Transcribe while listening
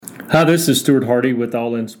Hi, this is Stuart Hardy with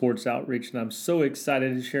All In Sports Outreach, and I'm so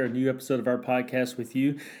excited to share a new episode of our podcast with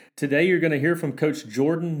you. Today, you're going to hear from Coach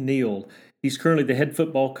Jordan Neal. He's currently the head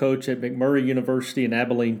football coach at McMurry University in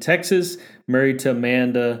Abilene, Texas, married to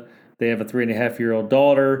Amanda. They have a 3.5-year-old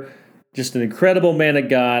daughter. Just an incredible man of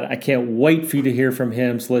God. I can't wait for you to hear from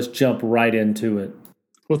him, so let's jump right into it.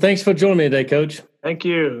 Well, thanks for joining me today, Coach. Thank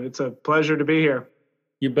you. It's a pleasure to be here.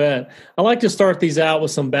 You bet. I like to start these out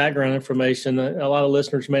with some background information. A lot of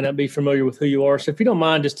listeners may not be familiar with who you are. So if you don't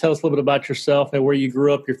mind, just tell us a little bit about yourself and where you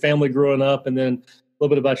grew up, your family growing up, and then a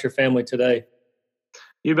little bit about your family today.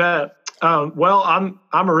 You bet. Well, I'm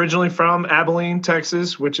originally from Abilene,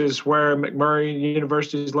 Texas, which is where McMurry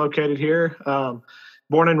University is located here.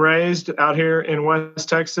 Born and raised out here in West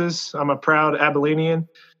Texas. I'm a proud Abilenian.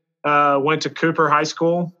 Went to Cooper High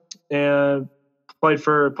School and played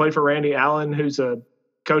for Randy Allen, who's a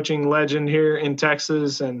coaching legend here in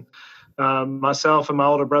Texas, and myself and my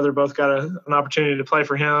older brother both got an opportunity to play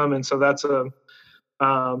for him, and so that's a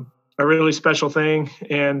really special thing,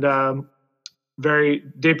 and very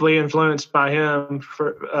deeply influenced by him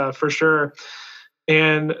for sure.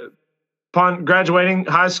 And upon graduating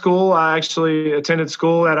high school, I actually attended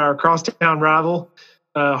school at our crosstown rival,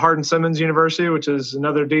 Hardin-Simmons University, which is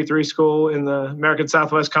another D3 school in the American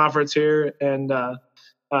Southwest Conference here, and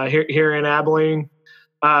here in Abilene.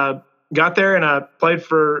 Got there and I played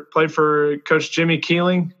for Coach Jimmy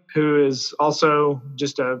Keeling, who is also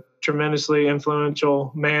just a tremendously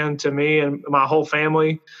influential man to me and my whole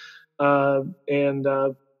family, and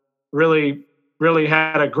really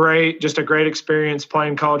had a great experience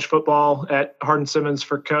playing college football at Hardin-Simmons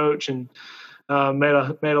for Coach, and made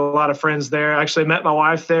a lot of friends there. I actually met my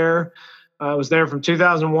wife there. I was there from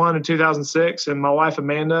 2001 to 2006, and my wife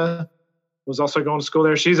Amanda was also going to school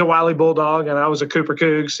there. She's a Wiley Bulldog, and I was a Cooper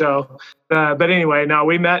Coug. So, but anyway, no,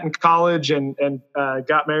 we met in college and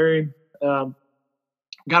got married. Got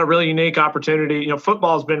a really unique opportunity. You know,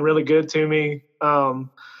 football has been really good to me.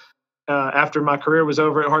 After my career was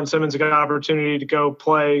over at Hardin-Simmons, I got an opportunity to go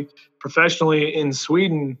play professionally in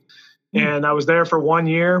Sweden, and I was there for 1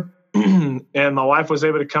 year. And my wife was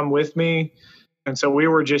able to come with me, and so we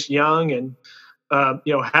were just young and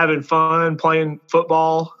having fun playing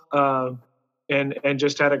football. And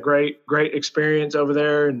just had a great experience over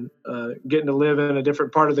there, and getting to live in a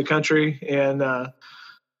different part of the country and a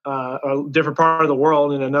different part of the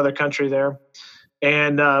world in another country there.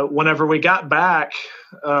 And whenever we got back,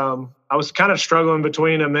 I was kind of struggling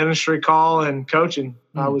between a ministry call and coaching.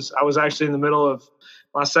 I was actually in the middle of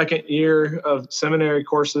my second year of seminary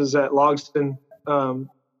courses at Logston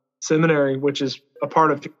Seminary, which is a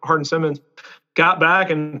part of Hardin-Simmons. Got back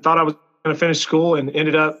and thought I was going to finish school, and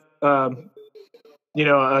ended up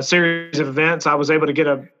a series of events. I was able to get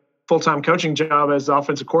a full-time coaching job as the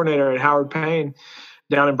offensive coordinator at Howard Payne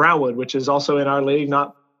down in Brownwood, which is also in our league,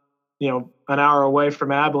 not, an hour away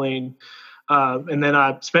from Abilene. And then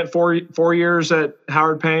I spent four years at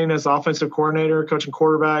Howard Payne as offensive coordinator, coaching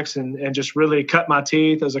quarterbacks, and just really cut my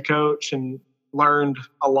teeth as a coach and learned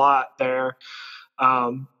a lot there.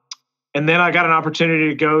 And then I got an opportunity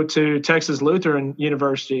to go to Texas Lutheran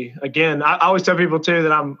University. Again, I always tell people too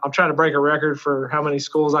that I'm trying to break a record for how many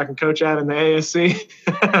schools I can coach at in the ASC.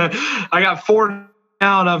 I got 4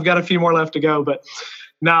 now, and I've got a few more left to go. But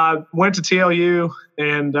now I went to TLU,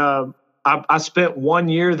 and I spent 1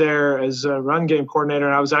 year there as a run game coordinator,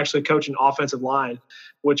 and I was actually coaching offensive line,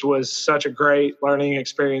 which was such a great learning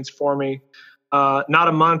experience for me. Not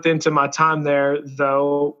a month into my time there,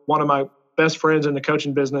 though, one of my best friends in the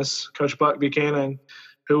coaching business, Coach Buck Buchanan,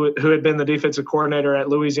 who had been the defensive coordinator at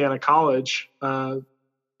Louisiana College,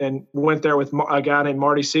 and went there with a guy named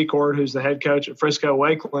Marty Secord, who's the head coach at Frisco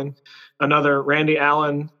Wakeland, another Randy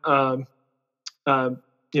Allen,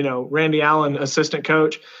 Randy Allen assistant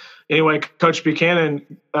coach. Anyway, Coach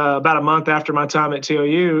Buchanan, about a month after my time at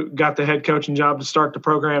TOU, got the head coaching job to start the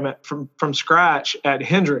program from scratch at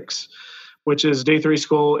Hendrix, which is D3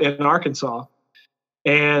 school in Arkansas.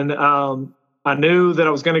 And I knew that I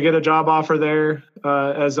was going to get a job offer there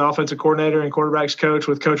as the offensive coordinator and quarterbacks coach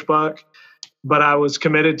with Coach Buck, but I was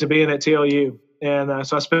committed to being at TLU. And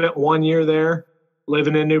so I spent 1 year there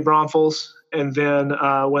living in New Braunfels. And then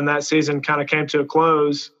when that season kind of came to a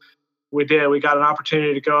close, we got an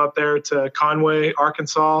opportunity to go up there to Conway,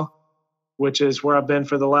 Arkansas, which is where I've been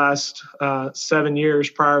for the last 7 years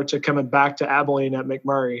prior to coming back to Abilene at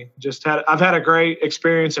McMurry. I've had a great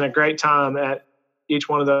experience and a great time at each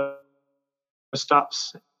one of those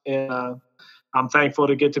stops, and I'm thankful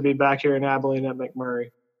to get to be back here in Abilene at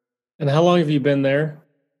McMurry. And how long have you been there?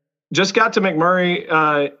 Just got to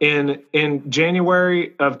McMurray in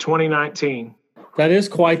January of 2019. That is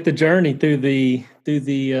quite the journey through the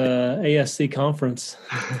ASC conference.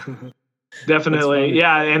 Definitely.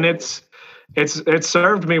 Yeah. And it's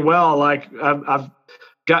served me well. Like I've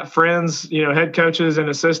got friends, head coaches and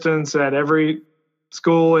assistants at every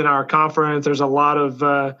school in our conference. There's a lot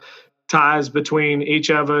of ties between each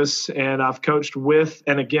of us, and I've coached with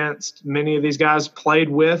and against many of these guys, played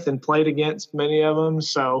with and played against many of them.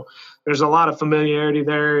 So there's a lot of familiarity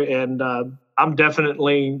there, and I'm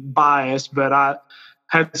definitely biased, but I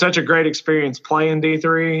had such a great experience playing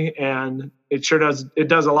D3, and it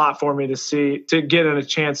does a lot for me to get a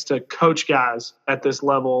chance to coach guys at this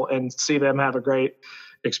level and see them have a great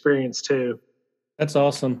experience too. That's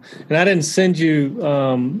awesome. And I didn't send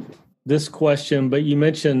you this question, but you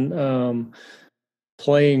mentioned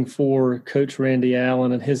playing for Coach Randy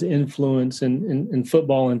Allen and his influence in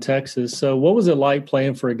football in Texas. So what was it like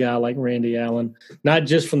playing for a guy like Randy Allen, not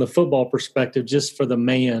just from the football perspective, just for the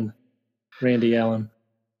man, Randy Allen?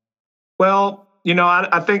 Well,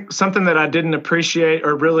 I think something that I didn't appreciate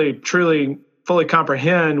or really truly fully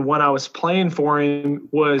comprehend when I was playing for him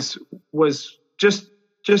was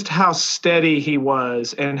just how steady he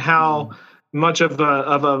was and how much of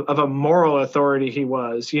a moral authority he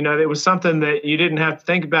was. It was something that you didn't have to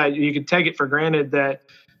think about. You could take it for granted that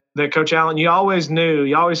Coach Allen, you always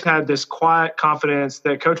had this quiet confidence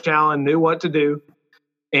that Coach Allen knew what to do,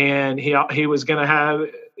 and he was going to have,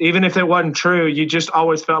 even if it wasn't true, you just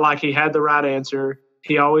always felt like he had the right answer.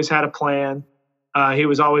 He always had a plan. He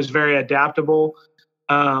was always very adaptable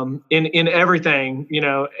in everything,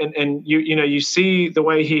 and you see the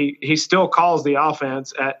way he still calls the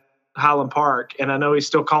offense at Highland Park. And I know he's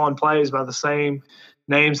still calling plays by the same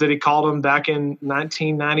names that he called them back in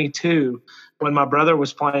 1992 when my brother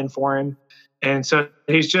was playing for him. And so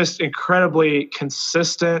he's just incredibly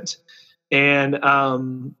consistent. And, I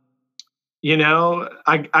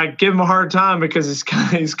give him a hard time because he's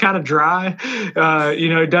kind of dry.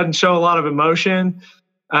 He doesn't show a lot of emotion.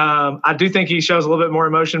 I do think he shows a little bit more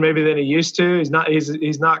emotion maybe than he used to.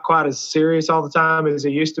 He's not quite as serious all the time as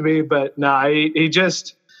he used to be, but no,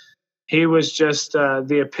 he was just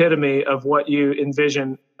the epitome of what you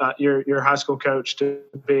envision your high school coach to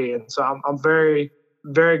be. And so I'm very,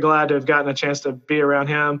 very glad to have gotten a chance to be around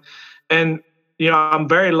him. And, I'm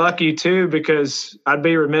very lucky too, because I'd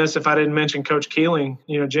be remiss if I didn't mention Coach Keeling,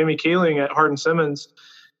 Jimmy Keeling at Hardin-Simmons.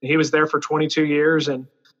 He was there for 22 years and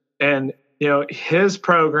his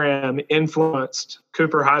program influenced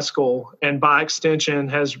Cooper High School, and by extension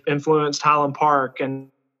has influenced Highland Park and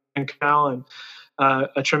Callan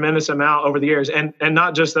a tremendous amount over the years. And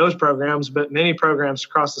not just those programs, but many programs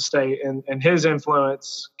across the state. And his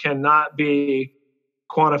influence cannot be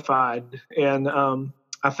quantified. And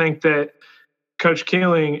I think that Coach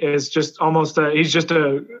Keeling is just he's just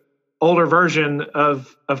a older version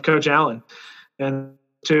of Coach Allen. And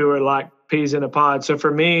two are like peas in a pod. So for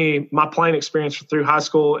me, my playing experience through high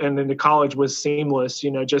school and into college was seamless.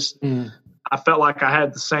 I felt like I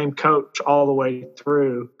had the same coach all the way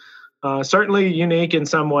through. Certainly unique in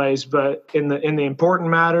some ways, but in the important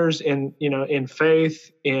matters, in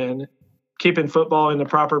faith, in keeping football in the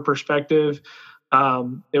proper perspective,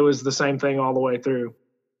 it was the same thing all the way through.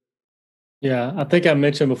 Yeah, I think I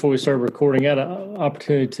mentioned before we started recording, I had an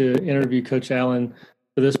opportunity to interview Coach Allen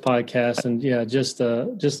for this podcast, and just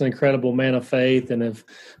an incredible man of faith, and have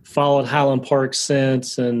followed Highland Park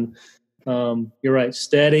since. And you're right,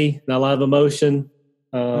 steady, not a lot of emotion,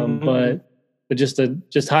 but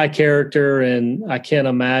just high character. And I can't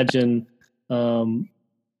imagine, the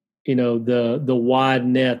wide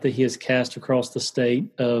net that he has cast across the state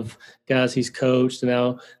of guys he's coached, and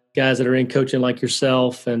now guys that are in coaching like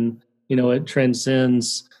yourself. And it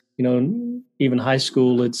transcends, even high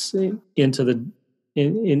school. It's into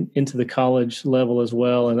the college level as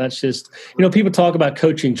well. And that's just, people talk about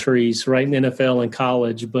coaching trees, right, in NFL and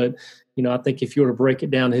college, but I think if you were to break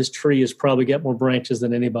it down, his tree has probably got more branches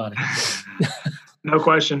than anybody. No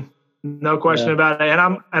question about it.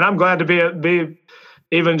 And I'm glad to be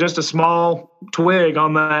even just a small twig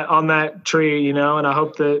on that tree, and I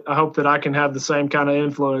hope that I can have the same kind of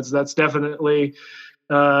influence. That's definitely,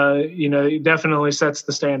 definitely sets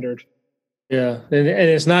the standard. Yeah. And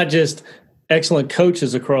it's not just excellent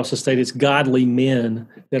coaches across the state, it's godly men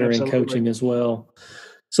that are Absolutely. In coaching as well.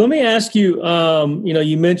 So let me ask you,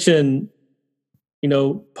 you mentioned,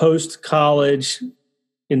 post-college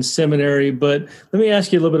in seminary, but let me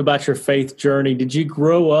ask you a little bit about your faith journey. Did you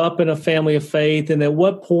grow up in a family of faith? And at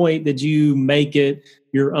what point did you make it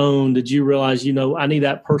your own? Did you realize, I need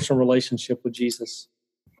that personal relationship with Jesus?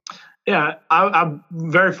 Yeah, I'm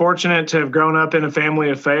very fortunate to have grown up in a family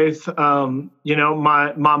of faith. My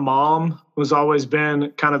mom was always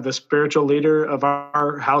been kind of the spiritual leader of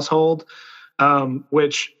our household,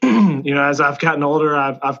 which, as I've gotten older,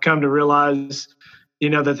 I've come to realize,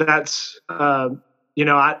 that's, I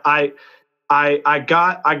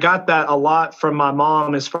got that a lot from my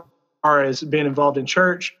mom as far as being involved in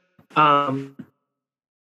church.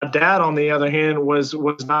 My dad, on the other hand, was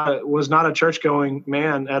not a church going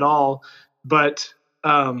man at all, but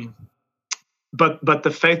the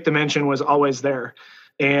faith dimension was always there.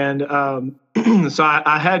 And so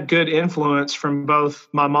I had good influence from both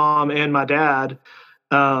my mom and my dad.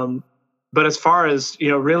 But as far as,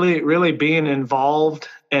 really, really being involved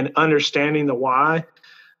and understanding the why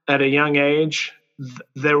at a young age,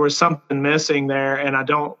 there was something missing there. And I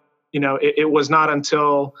don't, it was not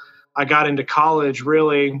until I got into college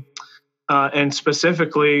really, and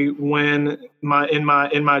specifically when in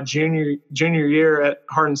my junior year at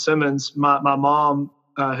Hardin-Simmons, my mom,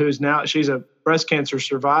 she's a breast cancer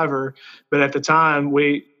survivor, but at the time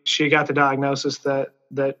she got the diagnosis that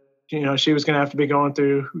she was going to have to be going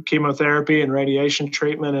through chemotherapy and radiation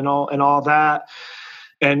treatment and all that,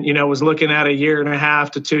 and was looking at a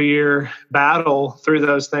 1.5 to 2 year battle through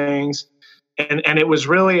those things, and it was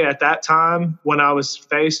really at that time when I was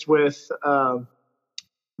faced with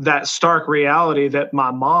that stark reality that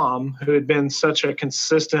my mom, who had been such a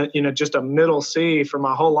consistent, just a middle C for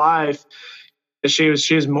my whole life,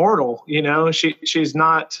 she's mortal. She's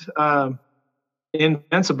not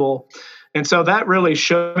invincible, and so that really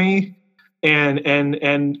shook me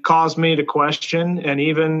and caused me to question, and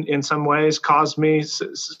even in some ways caused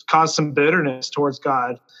some bitterness towards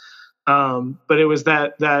God. But it was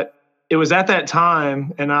it was at that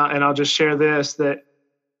time, and I'll just share this, that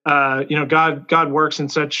God works in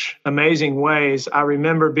such amazing ways. I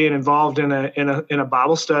remember being involved in a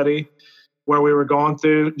Bible study where we were going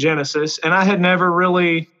through Genesis, and I had never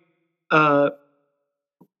really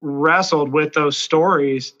wrestled with those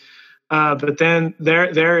stories. But then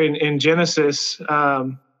there in Genesis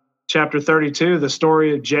chapter 32, the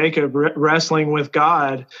story of Jacob wrestling with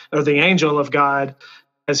God, or the angel of God,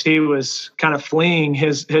 as he was kind of fleeing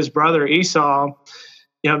his brother Esau.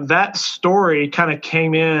 That story kind of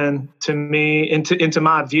came in to me into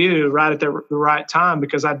my view right at the right time,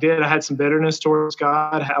 because I had some bitterness towards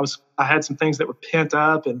God. I had some things that were pent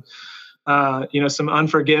up, and some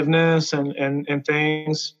unforgiveness and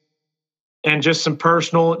things, and just some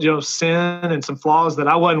personal sin and some flaws that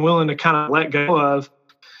I wasn't willing to kind of let go of.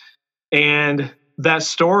 And that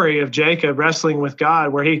story of Jacob wrestling with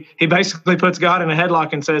God, where he basically puts God in a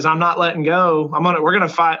headlock and says, "I'm not letting go. We're gonna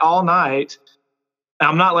fight all night.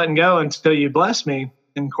 I'm not letting go until you bless me."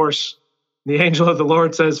 And of course, the angel of the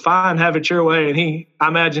Lord says, "Fine, have it your way." And I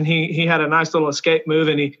imagine he had a nice little escape move,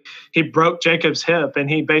 and he broke Jacob's hip, and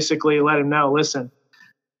he basically let him know, "Listen,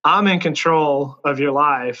 I'm in control of your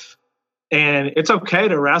life, and it's okay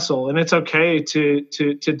to wrestle, and it's okay to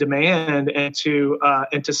demand and to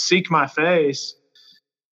seek my face.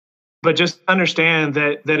 But just understand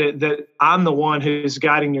that I'm the one who's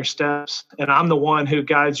guiding your steps, and I'm the one who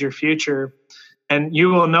guides your future. And you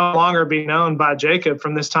will no longer be known by Jacob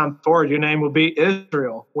from this time forward. Your name will be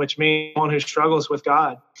Israel, which means one who struggles with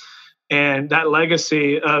God." And that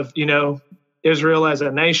legacy of, Israel as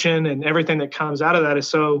a nation and everything that comes out of that is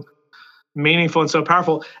so meaningful and so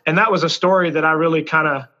powerful. And that was a story that I really kind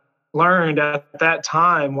of learned at that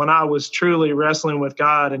time, when I was truly wrestling with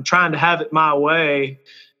God and trying to have it my way,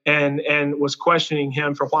 and was questioning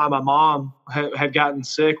him for why my mom had gotten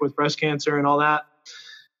sick with breast cancer and all that.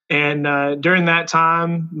 And during that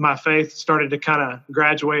time, my faith started to kind of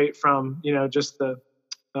graduate from, just the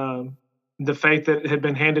faith that had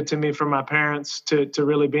been handed to me from my parents to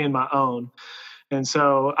really being my own. And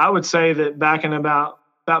so I would say that back in about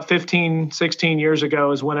 15, 16 years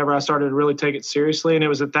ago is whenever I started to really take it seriously. And it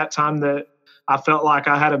was at that time that I felt like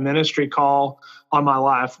I had a ministry call on my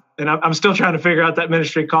life. And I'm still trying to figure out that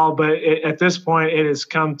ministry call, but at this point it has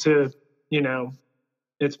come to,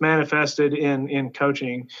 it's manifested in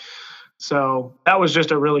coaching. So that was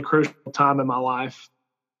just a really crucial time in my life.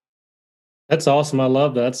 That's awesome. I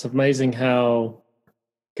love that. It's amazing how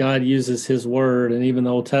God uses his word, and even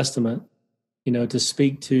the Old Testament, to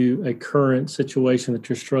speak to a current situation that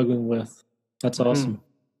you're struggling with. That's awesome.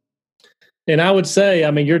 And I would say,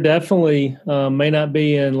 you're definitely may not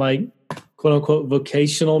be in like quote unquote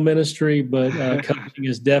vocational ministry, but coaching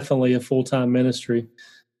is definitely a full-time ministry.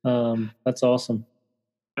 That's awesome.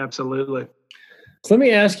 Absolutely. So let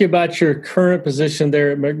me ask you about your current position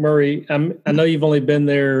there at McMurray. I know you've only been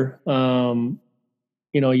there, a 1.5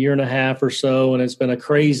 years or so, and it's been a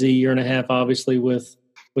crazy 1.5 years, obviously, with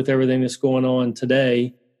everything that's going on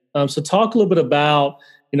today. So talk a little bit about,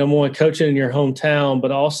 more coaching in your hometown,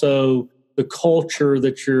 but also the the culture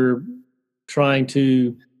that you're trying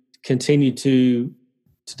to continue to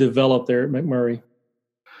develop there at McMurray?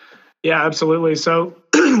 Yeah, absolutely. So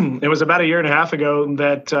it was about a year and a half ago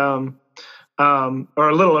that, or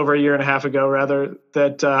a little over a year and a half ago, rather,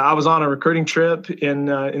 that I was on a recruiting trip in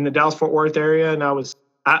the Dallas-Fort Worth area, and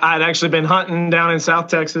I'd actually been hunting down in South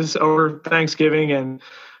Texas over Thanksgiving, and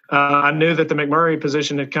I knew that the McMurray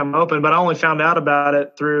position had come open, but I only found out about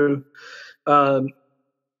it through a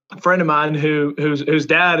friend of mine whose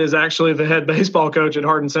dad is actually the head baseball coach at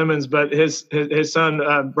Hardin-Simmons, but his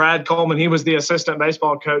son, Brad Coleman, he was the assistant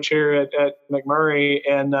baseball coach here at McMurray,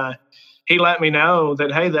 and he let me know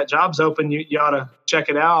that, hey, that job's open. You ought to check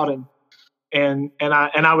it out. And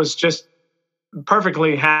I was just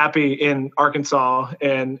perfectly happy in Arkansas,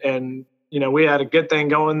 and we had a good thing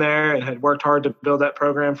going there and had worked hard to build that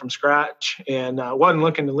program from scratch, and wasn't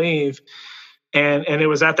looking to leave. And it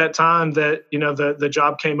was at that time that, the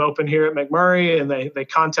job came open here at McMurray, and they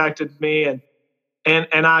contacted me, and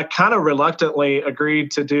I kind of reluctantly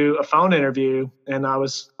agreed to do a phone interview. And I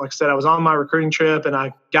was, like I said, I was on my recruiting trip, and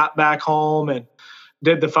I got back home and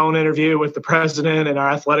did the phone interview with the president and our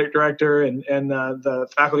athletic director and the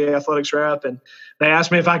faculty athletics rep. And they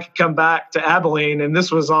asked me if I could come back to Abilene, and this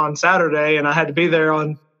was on Saturday, and I had to be there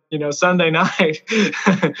on Sunday night.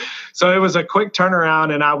 So it was a quick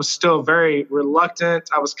turnaround, and I was still very reluctant.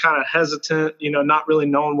 I was kind of hesitant, not really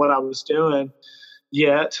knowing what I was doing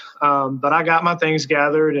yet. But I got my things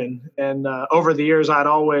gathered, and over the years, I'd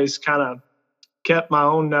always kind of kept my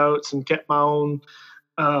own notes and kept my own,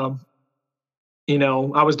 I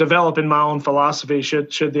was developing my own philosophy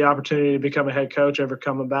should the opportunity to become a head coach ever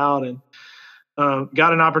come about, and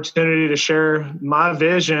got an opportunity to share my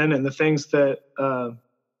vision and the things that I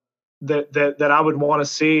would want to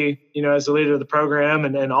see, as the leader of the program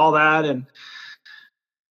and all that.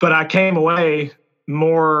 But I came away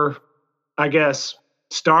more, I guess,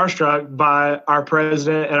 starstruck by our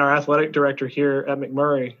president and our athletic director here at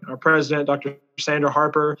McMurray. Our president, Dr. Sandra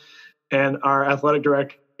Harper, and our athletic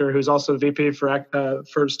director, who's also the VP for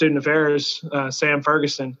Student Affairs, Sam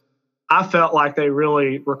Ferguson. I felt like they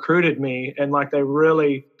really recruited me, and like they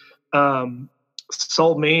really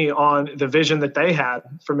sold me on the vision that they had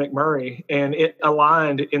for McMurray, and it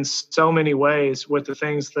aligned in so many ways with the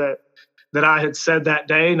things that I had said that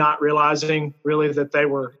day, not realizing really that they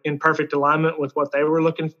were in perfect alignment with what they were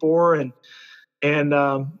looking for, and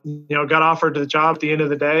got offered the job at the end of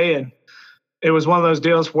the day. And it was one of those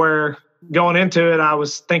deals where going into it, I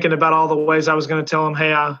was thinking about all the ways I was going to tell them,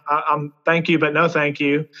 hey, I'm thank you, but no thank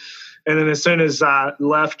you. And then as soon as I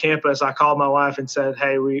left campus, I called my wife and said,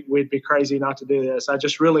 hey, we'd be crazy not to do this. I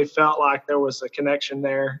just really felt like there was a connection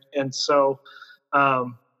there. And so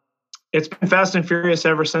it's been fast and furious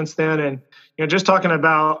ever since then. And, just talking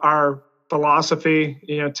about our philosophy,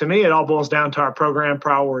 to me, it all boils down to our program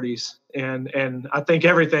priorities. And I think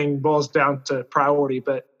everything boils down to priority.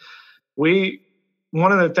 But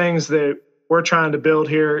one of the things that we're trying to build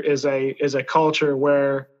here is a culture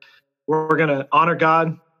where we're going to honor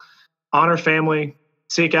God, honor family,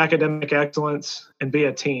 seek academic excellence, and be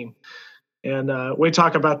a team. And we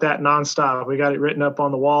talk about that nonstop. We got it written up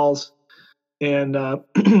on the walls. And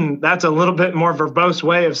that's a little bit more verbose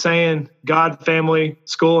way of saying God, family,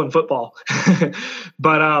 school, and football.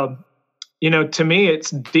 But, to me,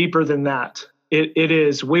 it's deeper than that. It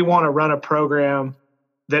is, we want to run a program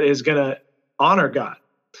that is going to honor God.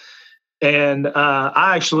 And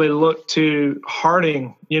I actually look to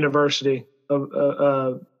Harding University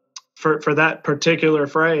for that particular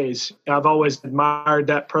phrase. I've always admired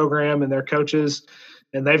that program and their coaches,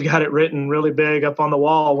 and they've got it written really big up on the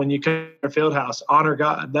wall when you come to their field house. Honor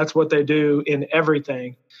God. That's what they do in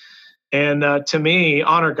everything. And to me,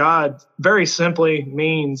 honor God very simply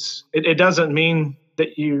means it doesn't mean that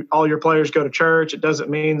all your players go to church. It doesn't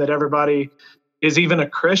mean that everybody is even a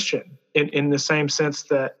Christian in the same sense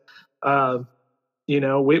that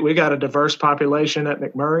we got a diverse population at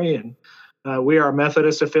McMurray, and we are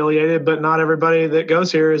Methodist affiliated, but not everybody that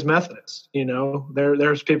goes here is Methodist.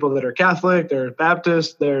 There's people that are Catholic, there's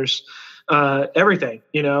Baptist, there's everything,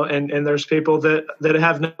 and there's people that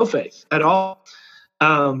have no faith at all.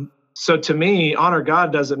 So to me, honor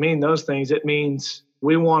God doesn't mean those things. It means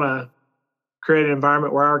we want to create an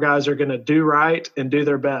environment where our guys are going to do right and do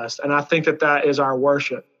their best. And I think that is our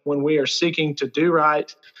worship, when we are seeking to do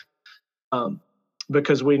right,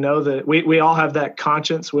 because we know that we all have that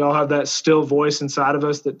conscience. We all have that still voice inside of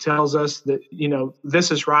us that tells us that,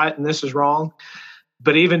 this is right and this is wrong.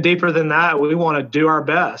 But even deeper than that, we want to do our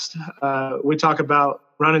best. We talk about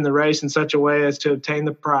running the race in such a way as to obtain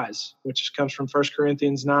the prize, which comes from 1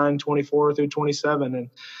 Corinthians 9:24 through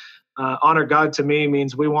 27. honor God to me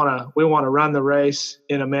means we want to run the race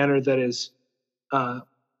in a manner that is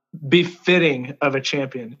befitting of a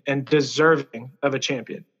champion and deserving of a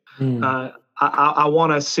champion. I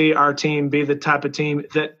want to see our team be the type of team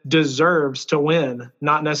that deserves to win,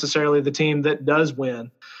 not necessarily the team that does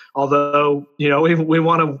win. Although, we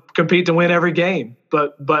want to compete to win every game,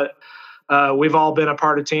 but we've all been a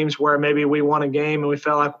part of teams where maybe we won a game and we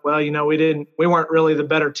felt like, well, we weren't really the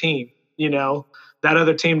better team. That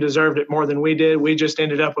other team deserved it more than we did. We just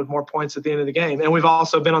ended up with more points at the end of the game. And we've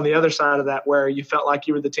also been on the other side of that where you felt like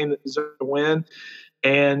you were the team that deserved to win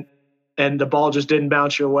and the ball just didn't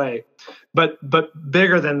bounce your way. But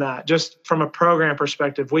bigger than that, just from a program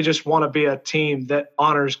perspective, we just want to be a team that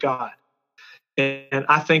honors God. And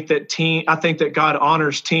I think that God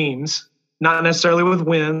honors teams, not necessarily with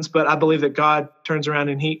wins, but I believe that God turns around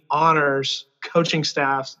and he honors coaching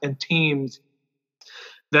staffs and teams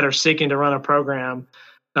that are seeking to run a program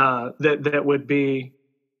that would be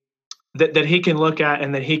that he can look at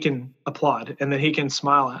and that he can applaud and that he can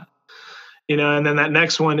smile at. And then that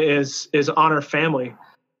next one is honor family.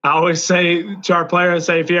 I always say to our players,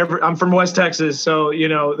 I'm from West Texas, so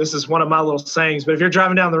this is one of my little sayings, but if you're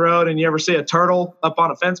driving down the road and you ever see a turtle up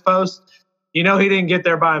on a fence post, he didn't get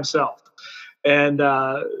there by himself. And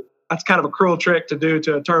that's kind of a cruel trick to do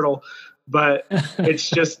to a turtle, but it's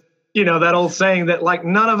just that old saying that like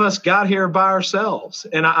none of us got here by ourselves.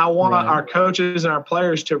 And I want our coaches and our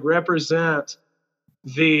players to represent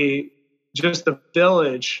the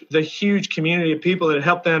village, the huge community of people that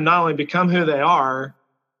help them not only become who they are,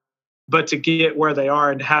 but to get where they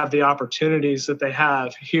are and to have the opportunities that they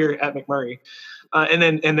have here at McMurray. And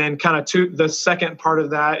then kind of the second part of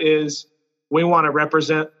that is we want to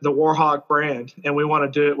represent the Warhawk brand, and we want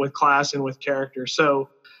to do it with class and with character. So,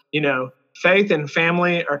 faith and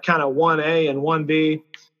family are kind of 1A and 1B.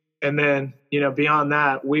 And then, beyond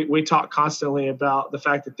that, we talk constantly about the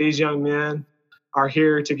fact that these young men are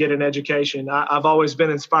here to get an education. I've always been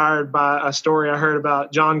inspired by a story I heard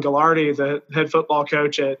about John Gallardi, the head football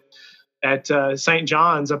coach at St.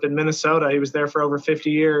 John's up in Minnesota. He was there for over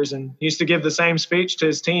 50 years and he used to give the same speech to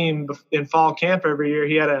his team in fall camp every year.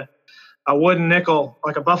 He had a wooden nickel,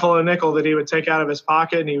 like a buffalo nickel, that he would take out of his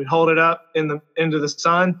pocket and he would hold it up into the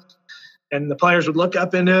sun. And the players would look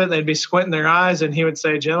up into it and they'd be squinting their eyes. And he would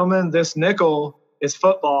say, "Gentlemen, this nickel is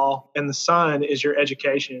football and the sun is your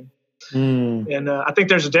education." And I think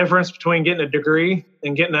there's a difference between getting a degree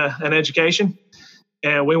and getting an education.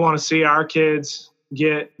 And we want to see our kids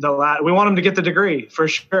get we want them to get the degree for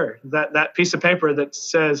sure. That piece of paper that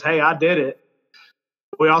says, "Hey, I did it."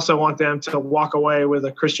 We also want them to walk away with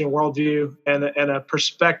a Christian worldview and a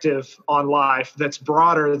perspective on life that's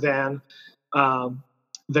broader than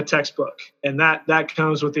the textbook. And that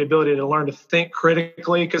comes with the ability to learn to think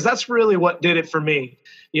critically, because that's really what did it for me.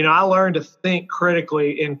 I learned to think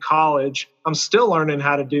critically in college. I'm still learning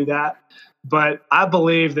how to do that, but I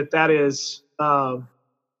believe that is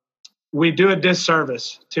we do a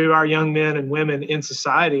disservice to our young men and women in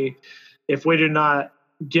society if we do not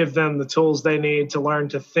give them the tools they need to learn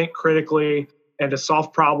to think critically and to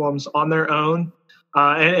solve problems on their own,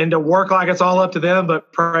 and to work like it's all up to them,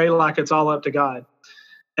 but pray like it's all up to God.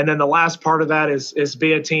 And then the last part of that is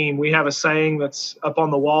be a team. We have a saying that's up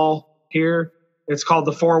on the wall here. It's called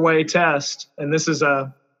the 4-way test. And this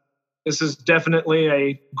is definitely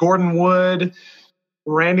a Gordon Wood,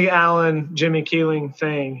 Randy Allen, Jimmy Keeling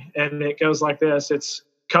thing. And it goes like this. It's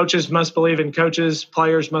coaches must believe in coaches,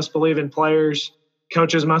 players must believe in players,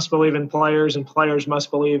 coaches must believe in players, and players must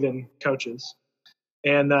believe in coaches.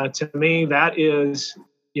 And to me, that is,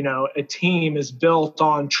 a team is built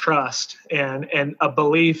on trust and a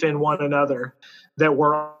belief in one another, that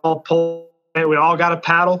we're all pulling, we all got a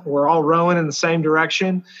paddle, we're all rowing in the same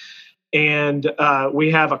direction, and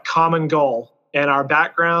we have a common goal. And our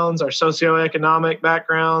backgrounds, our socioeconomic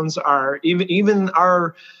backgrounds, even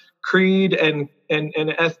our creed and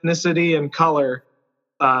ethnicity and color,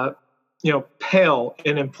 pale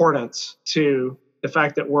in importance to the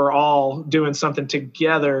fact that we're all doing something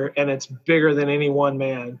together and it's bigger than any one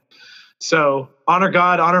man. So honor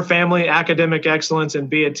God, honor family, academic excellence, and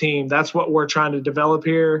be a team. That's what we're trying to develop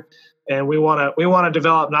here. And we want to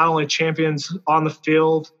develop not only champions on the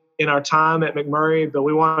field in our time at McMurray, but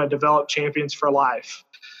we want to develop champions for life.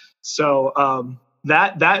 So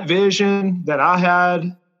that vision that I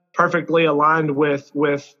had perfectly aligned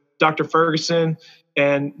with Dr. Ferguson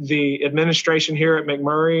and the administration here at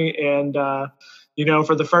McMurray. And,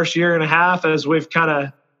 for the first year and a half, as we've kind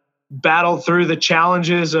of battled through the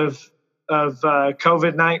challenges of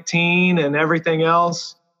COVID-19 and everything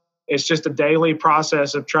else, it's just a daily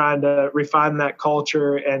process of trying to refine that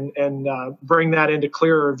culture and bring that into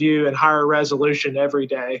clearer view and higher resolution every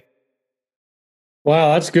day.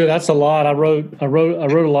 Wow, that's good. That's a lot. I wrote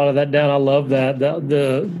a lot of that down. I love that.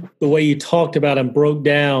 The way you talked about and broke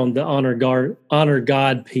down the honor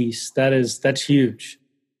God piece. That's huge.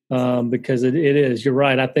 Because it is. You're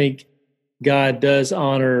right. I think God does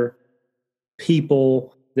honor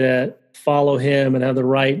people that follow him and have the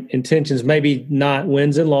right intentions. Maybe not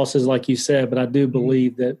wins and losses like you said, but I do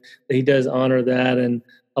believe that he does honor that and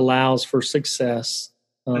allows for success.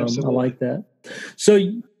 I like that. So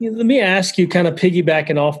let me ask you, kind of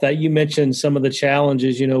piggybacking off that, you mentioned some of the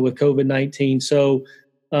challenges, with COVID-19. So,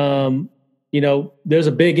 there's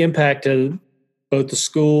a big impact to both the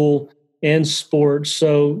school and sports.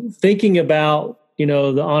 So thinking about,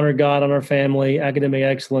 the honor God, honor family, academic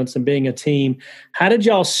excellence, and being a team, how did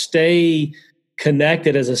y'all stay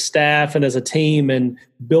connected as a staff and as a team and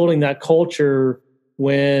building that culture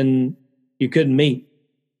when you couldn't meet?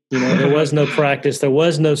 There was no practice, there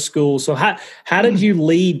was no school. So how did you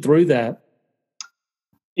lead through that?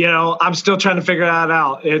 I'm still trying to figure that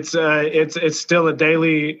out. It's still a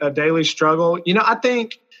daily struggle. I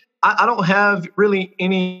think I don't have really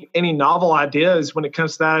any novel ideas when it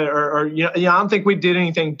comes to that, or I don't think we did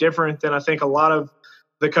anything different than I think a lot of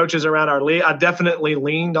the coaches around our league. I definitely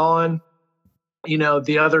leaned on,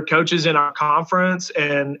 the other coaches in our conference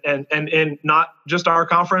and not just our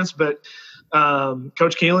conference, but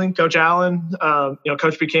Coach Keeling, Coach Allen,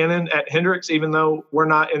 Coach Buchanan at Hendrix, even though we're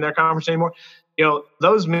not in their conference anymore,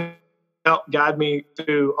 those men helped guide me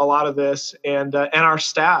through a lot of this, and our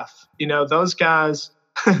staff, those guys,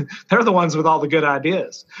 they're the ones with all the good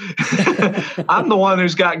ideas. I'm the one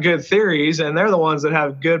who's got good theories, and they're the ones that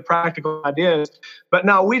have good practical ideas. But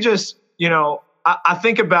no, we just, I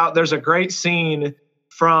think about, there's a great scene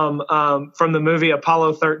from the movie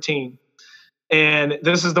Apollo 13. And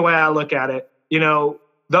this is the way I look at it.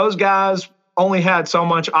 Those guys only had so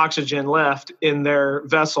much oxygen left in their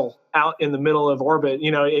vessel out in the middle of orbit,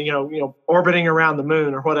 orbiting around the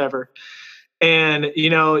moon or whatever. And,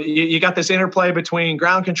 you got this interplay between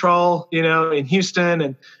ground control, in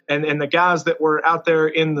Houston and the guys that were out there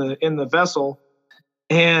in the vessel.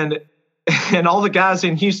 And all the guys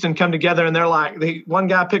in Houston come together, and they're like, one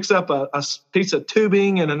guy picks up a piece of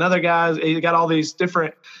tubing, and another guy, he got all these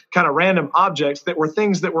different kind of random objects that were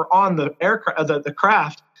things that were on the aircraft, the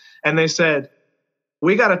craft. And they said,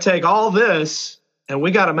 we got to take all this and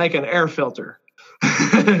we got to make an air filter.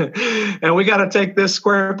 And we got to take this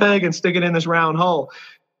square peg and stick it in this round hole.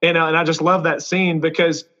 And I just love that scene,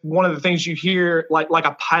 because one of the things you hear, like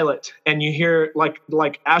a pilot, and you hear like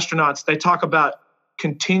astronauts, they talk about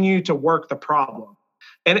continue to work the problem.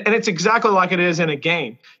 And it's exactly like it is in a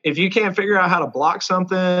game. If you can't figure out how to block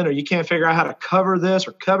something, or you can't figure out how to cover this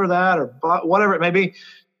or cover that, or whatever it may be,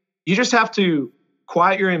 you just have to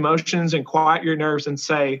quiet your emotions and quiet your nerves and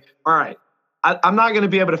say, all right, I'm not going to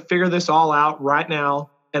be able to figure this all out right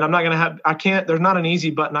now. And I'm not going to there's not an easy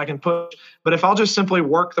button I can push. But if I'll just simply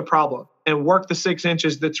work the problem and work the 6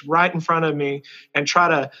 inches that's right in front of me and try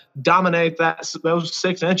to dominate those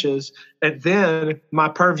 6 inches, and then my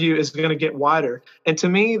purview is going to get wider. And to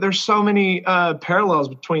me, there's so many parallels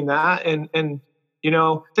between that and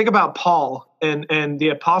think about Paul and the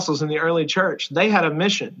apostles in the early church. They had a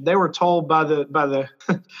mission. They were told by the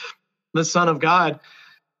the Son of God,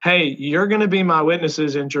 hey, you're going to be my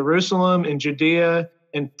witnesses in Jerusalem, in Judea,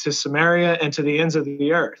 and to Samaria, and to the ends of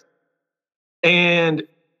the earth. And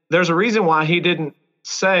there's a reason why he didn't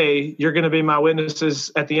say, you're going to be my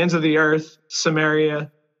witnesses at the ends of the earth,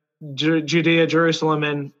 Samaria, Judea,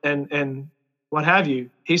 Jerusalem, and what have you.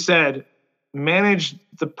 He said, manage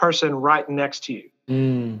the person right next to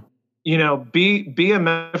you. Be a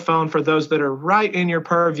megaphone for those that are right in your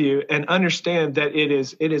purview, and understand that it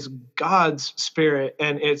is God's spirit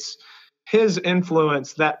and it's his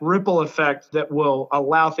influence, that ripple effect that will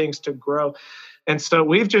allow things to grow. And so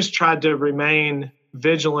we've just tried to remain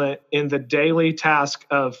vigilant in the daily task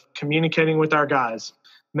of communicating with our guys,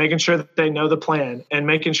 making sure that they know the plan, and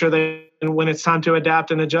making sure when it's time to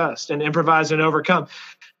adapt and adjust and improvise and overcome.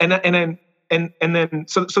 And then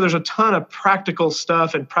so there's a ton of practical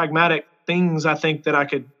stuff and pragmatic things I think that I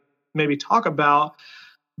could maybe talk about,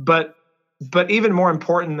 but even more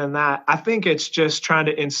important than that, I think it's just trying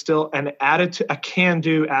to instill an attitude, a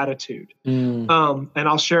can-do attitude. And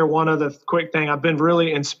I'll share one other quick thing. I've been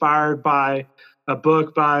really inspired by a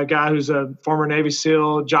book by a guy who's a former Navy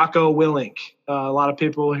SEAL, Jocko Willink. A lot of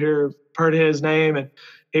people here heard his name, and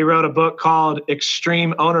he wrote a book called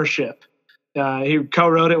Extreme Ownership. He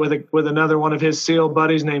co-wrote it with another one of his SEAL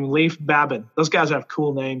buddies named Leif Babin. Those guys have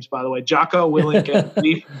cool names, by the way. Jocko Willink and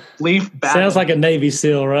Leif Babin. Sounds like a Navy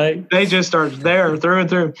SEAL, right? They just are there through and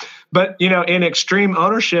through. But, in Extreme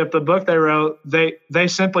Ownership, the book they wrote, they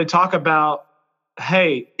simply talk about,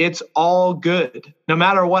 hey, it's all good. No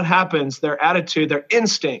matter what happens, their attitude, their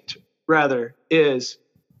instinct, rather, is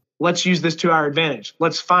let's use this to our advantage.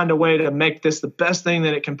 Let's find a way to make this the best thing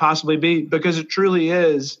that it can possibly be, because it truly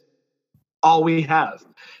is all we have.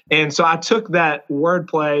 And so I took that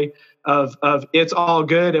wordplay of it's all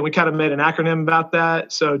good, and we kind of made an acronym about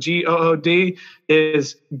that. So GOOD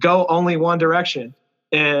is go only one direction,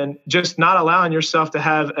 and just not allowing yourself to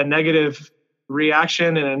have a negative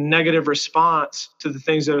reaction and a negative response to the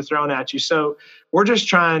things that are thrown at you. So we're just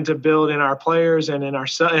trying to build in our players and in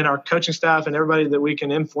our coaching staff and everybody that we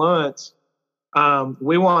can influence.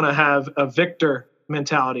 We want to have a victor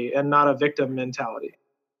mentality and not a victim mentality.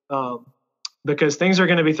 Because things are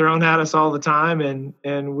going to be thrown at us all the time,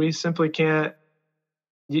 and we simply can't.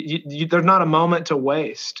 There's not a moment to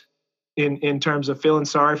waste in terms of feeling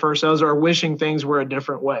sorry for ourselves or wishing things were a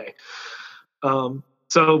different way.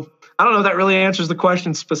 So I don't know if that really answers the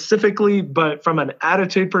question specifically, but from an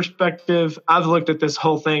attitude perspective, I've looked at this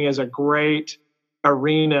whole thing as a great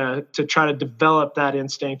arena to try to develop that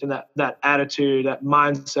instinct and that attitude, that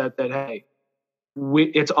mindset that, hey,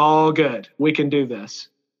 it's all good. We can do this.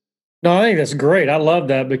 No, I think that's great. I love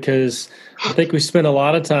that, because I think we spend a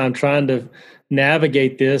lot of time trying to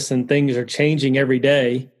navigate this, and things are changing every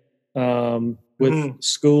day with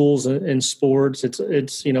schools and sports.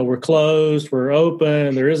 It's we're closed, we're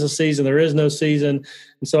open, there is a season, there is no season.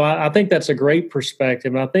 And so I think that's a great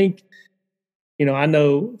perspective. And I think, I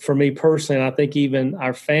know for me personally, and I think even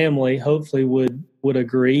our family hopefully would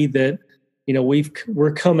agree that,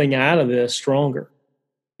 we're coming out of this stronger,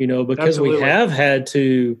 because Absolutely. we have had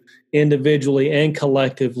to individually and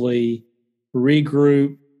collectively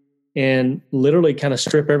regroup and literally kind of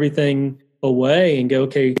strip everything away and go,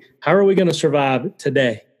 okay, how are we going to survive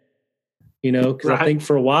today? Because Right. I think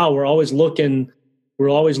for a while we're always looking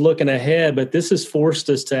ahead, but this has forced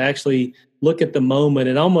us to actually look at the moment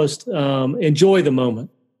and almost enjoy the moment.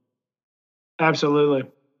 Absolutely.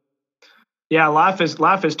 Yeah, life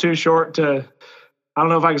is too short to. I don't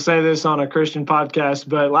know if I can say this on a Christian podcast,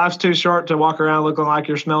 but life's too short to walk around looking like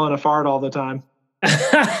you're smelling a fart all the time.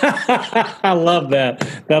 I love that.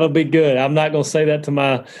 That'll be good. I'm not going to say that to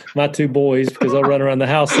my two boys, because they'll run around the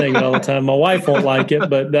house saying it all the time. My wife won't like it,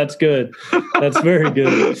 but that's good. That's very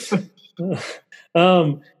good.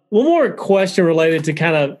 One more question related to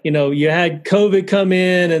kind of, you had COVID come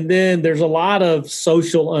in, and then there's a lot of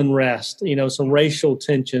social unrest, some racial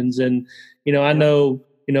tensions. And, I know,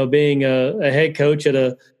 being a head coach at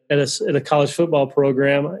a college football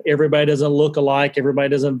program, everybody doesn't look alike, everybody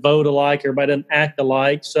doesn't vote alike, everybody doesn't act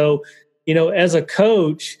alike. So, as a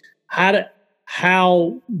coach,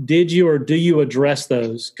 how did you or do you address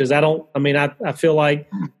those? Because I feel like,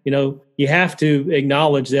 you have to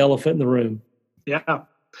acknowledge the elephant in the room.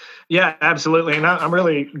 Yeah, absolutely. And I'm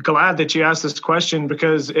really glad that you asked this question,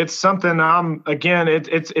 because it's something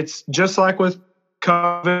it's just like with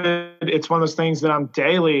COVID. It's one of those things that I'm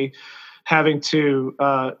daily having to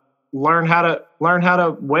learn how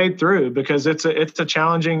to wade through, because it's a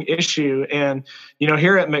challenging issue. And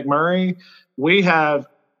here at McMurry, we have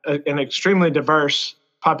an extremely diverse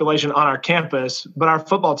population on our campus, but our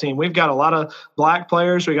football team, we've got a lot of Black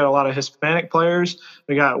players, we got a lot of Hispanic players,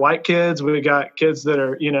 we got white kids, we got kids that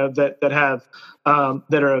are that have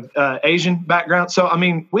that are of Asian background. So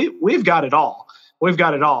we've got it all. We've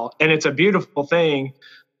got it all, and it's a beautiful thing.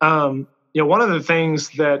 One of the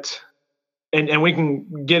things that, and we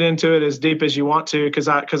can get into it as deep as you want to, because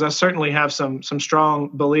I certainly have some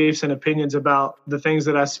strong beliefs and opinions about the things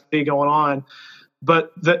that I see going on.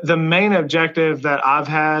 But the main objective that I've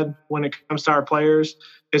had when it comes to our players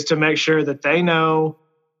is to make sure that they know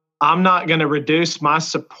I'm not going to reduce my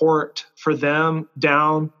support for them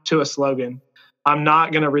down to a slogan. I'm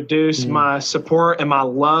not going to reduce my support and my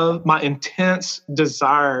love, my intense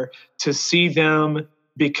desire to see them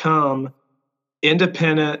become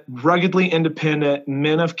independent, ruggedly independent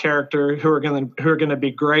men of character who are going to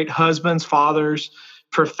be great husbands, fathers,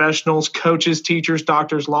 professionals, coaches, teachers,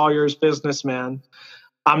 doctors, lawyers, businessmen.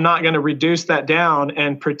 I'm not going to reduce that down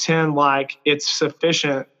and pretend like it's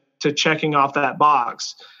sufficient to checking off that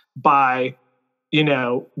box by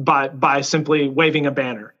simply waving a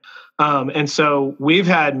banner. And so we've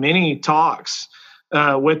had many talks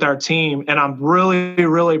with our team, and I'm really,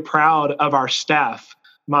 really proud of our staff.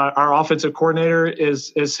 Our offensive coordinator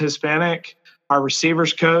is Hispanic. Our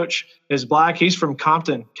receivers coach is Black. He's from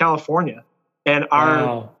Compton, California.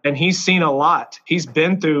 and he's seen a lot. He's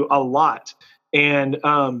been through a lot. And,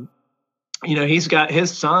 he's got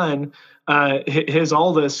his son, his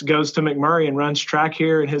oldest goes to McMurray and runs track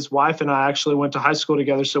here. And his wife and I actually went to high school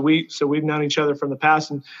together. So we've known each other from the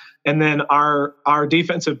past. And then our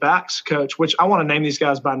defensive backs coach, which I want to name these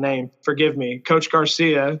guys by name, forgive me, Coach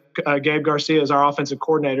Garcia, Gabe Garcia is our offensive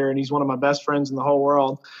coordinator, and he's one of my best friends in the whole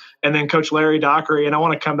world. And then Coach Larry Dockery, and I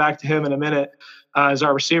want to come back to him in a minute, is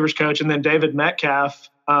our receivers coach. And then David Metcalf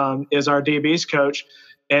is our DBs coach.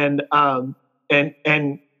 And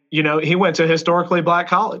he went to historically black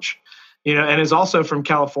college, and is also from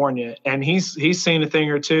California, and he's seen a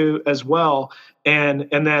thing or two as well. And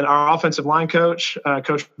then our offensive line coach,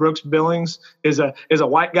 Coach Brooks Billings, is a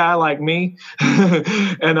white guy like me,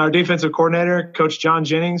 and our defensive coordinator, Coach John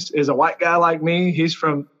Jennings, is a white guy like me. He's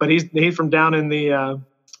from down in the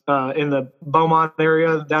Beaumont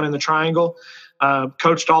area, down in the Triangle.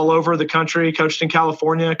 Coached all over the country, coached in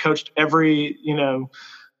California, coached every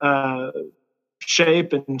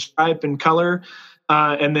shape and stripe and color.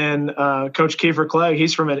 And then Coach Kiefer Clegg,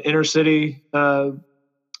 he's from an inner city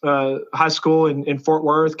high school in Fort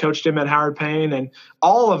Worth, coached him at Howard Payne. And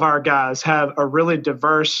all of our guys have a really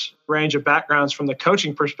diverse range of backgrounds from the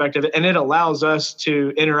coaching perspective. And it allows us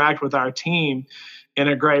to interact with our team in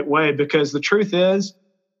a great way, because the truth is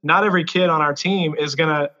not every kid on our team is going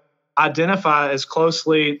to identify as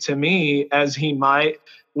closely to me as he might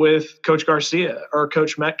with Coach Garcia or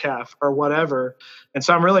Coach Metcalf or whatever. And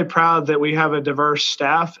so I'm really proud that we have a diverse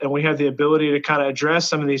staff and we have the ability to kind of address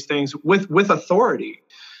some of these things with authority.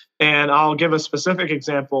 And I'll give a specific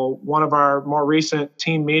example. One of our more recent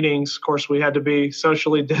team meetings, of course, we had to be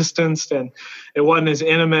socially distanced, and it wasn't as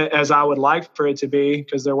intimate as I would like for it to be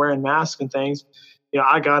because they're wearing masks and things.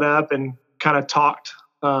 I got up and kind of talked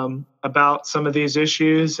about some of these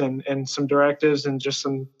issues and some directives and just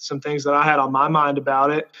some things that I had on my mind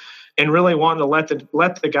about it, and really wanting to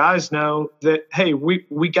let the guys know that, hey,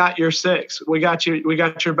 we got your six, we got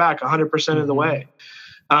your back 100% of the way.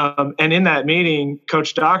 And in that meeting,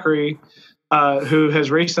 Coach Dockery, who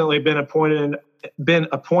has recently been appointed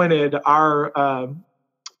our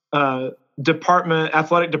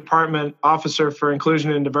athletic department officer for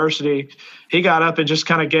inclusion and diversity, he got up and just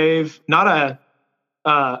kind of gave not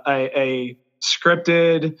a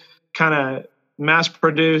scripted kind of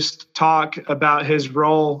mass-produced talk about his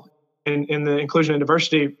role in the Inclusion and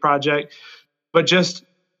Diversity Project, but just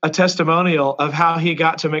a testimonial of how he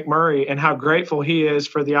got to McMurray and how grateful he is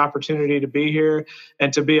for the opportunity to be here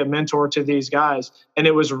and to be a mentor to these guys. And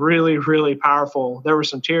it was really, really powerful. There were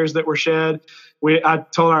some tears that were shed. I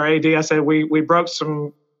told our AD, I said, we broke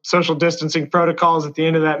some social distancing protocols at the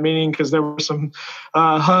end of that meeting because there were some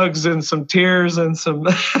hugs and some tears and some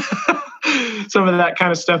some of that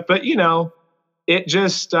kind of stuff. But, it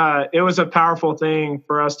just it was a powerful thing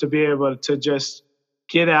for us to be able to just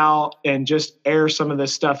get out and just air some of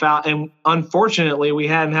this stuff out. And unfortunately, we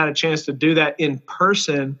hadn't had a chance to do that in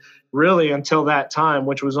person really until that time,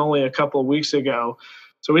 which was only a couple of weeks ago.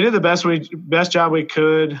 So we did the best job we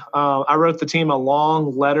could. I wrote the team a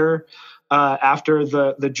long letter after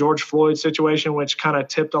the George Floyd situation, which kind of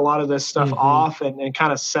tipped a lot of this stuff off and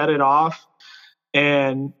kind of set it off.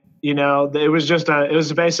 And, it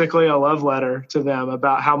was basically a love letter to them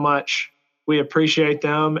about how much we appreciate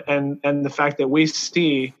them and the fact that we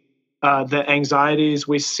see the anxieties,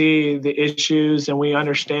 we see the issues, and we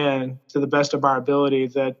understand to the best of our ability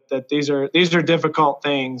that these are difficult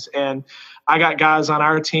things. And I got guys on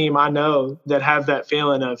our team I know that have that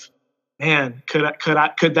feeling of, man, could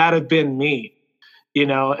that have been me?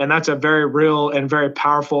 And that's a very real and very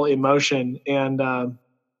powerful emotion. And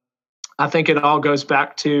I think it all goes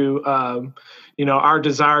back to our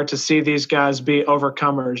desire to see these guys be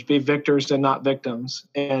overcomers, be victors and not victims,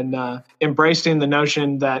 and embracing the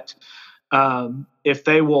notion that if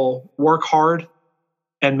they will work hard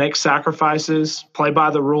and make sacrifices, play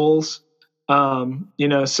by the rules,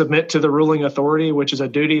 submit to the ruling authority, which is a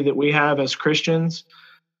duty that we have as Christians,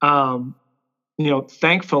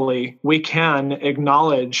 thankfully we can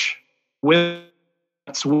acknowledge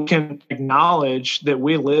that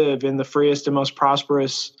we live in the freest and most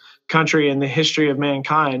prosperous country in the history of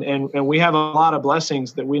mankind. And we have a lot of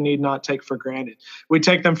blessings that we need not take for granted. We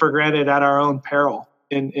take them for granted at our own peril,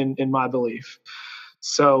 in my belief.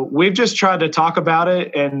 So we've just tried to talk about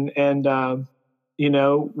it and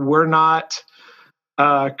we're not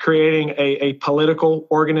creating a political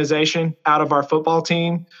organization out of our football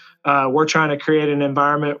team. We're trying to create an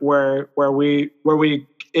environment where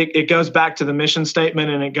it goes back to the mission statement,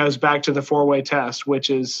 and it goes back to the 4-way test, which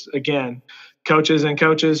is, again, coaches and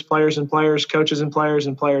coaches, players and players, coaches and players,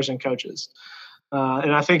 and players and coaches.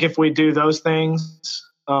 And I think if we do those things,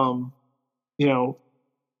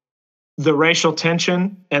 the racial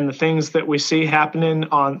tension and the things that we see happening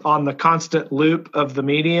on the constant loop of the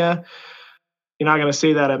media, you're not going to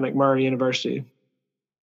see that at McMurray University.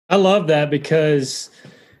 I love that, because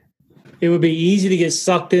it would be easy to get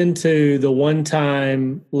sucked into the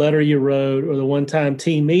one-time letter you wrote or the one-time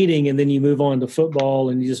team meeting, and then you move on to football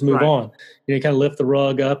and you just move on. You kind of lift the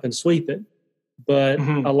rug up and sweep it. But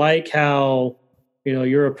I like how,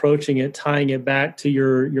 you're approaching it, tying it back to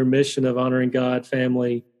your mission of honoring God,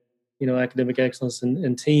 family, academic excellence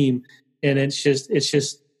and team. And it's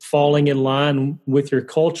just falling in line with your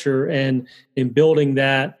culture and building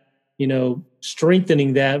that,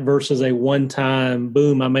 strengthening that versus a one-time,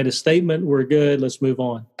 boom, I made a statement, we're good, let's move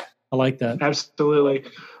on. I like that. Absolutely.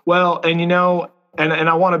 Well, and and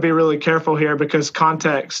I want to be really careful here, because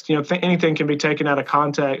context, anything can be taken out of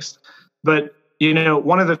context. But,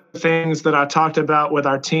 one of the things that I talked about with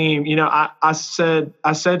our team, I said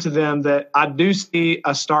to them that I do see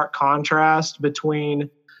a stark contrast between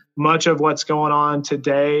much of what's going on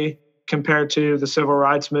today compared to the civil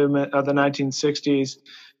rights movement of the 1960s.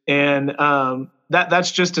 And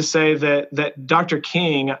that's just to say that Dr.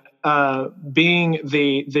 King, being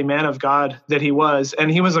the man of God that he was, and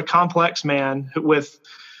he was a complex man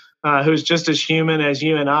who's just as human as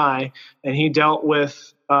you and I, and he dealt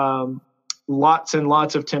with lots and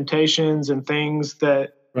lots of temptations and things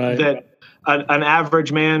that an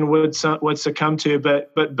average man would succumb to.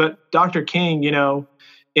 But Dr. King,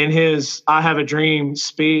 in his "I Have a Dream"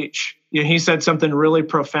 speech, he said something really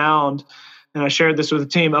profound. And I shared this with the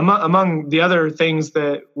team. Among the other things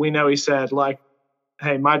that we know, he said, like,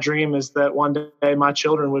 hey, my dream is that one day my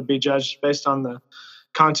children would be judged based on the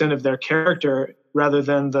content of their character rather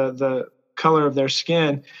than the color of their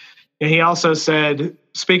skin. And he also said,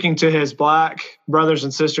 speaking to his Black brothers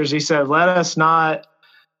and sisters, he said, let us not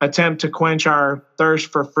attempt to quench our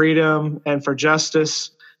thirst for freedom and for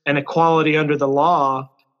justice and equality under the law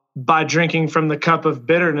by drinking from the cup of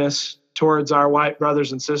bitterness towards our white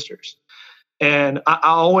brothers and sisters. And I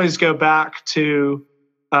always go back to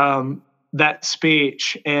that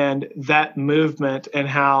speech and that movement, and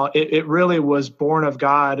how it really was born of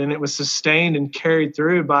God, and it was sustained and carried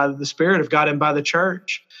through by the Spirit of God and by the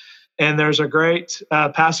church. And there's a great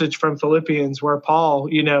passage from Philippians where Paul,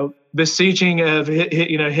 beseeching of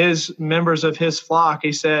his members of his flock,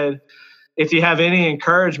 he said, if you have any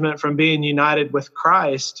encouragement from being united with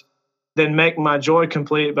Christ, then make my joy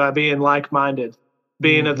complete by being like-minded,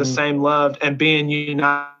 being of the same love, and being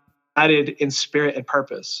united in spirit and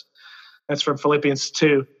purpose. That's from Philippians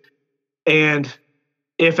 2. And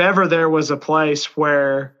if ever there was a place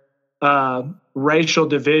where racial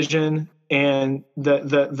division and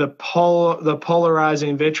the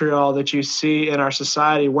polarizing vitriol that you see in our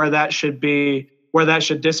society, where that should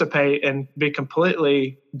dissipate and be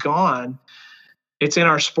completely gone, it's in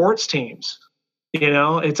our sports teams.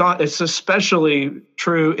 It's especially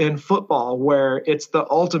true in football, where it's the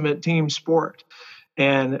ultimate team sport.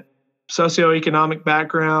 And socioeconomic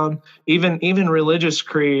background, even religious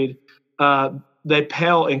creed, they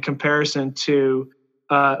pale in comparison to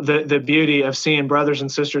the beauty of seeing brothers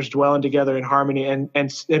and sisters dwelling together in harmony and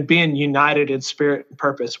being united in spirit and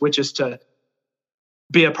purpose, which is to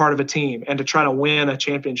be a part of a team and to try to win a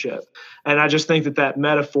championship. And I just think that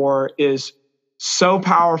metaphor is so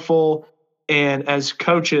powerful. And as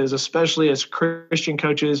coaches, especially as Christian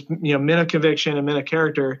coaches, men of conviction and men of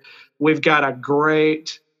character, we've got a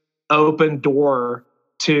great open door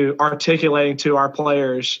to articulating to our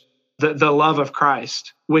players the love of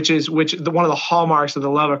Christ, which one of the hallmarks of the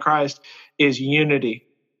love of Christ is unity.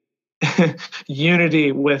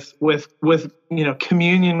 Unity with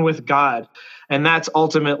communion with God. And that's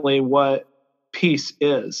ultimately what peace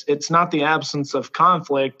is. It's not the absence of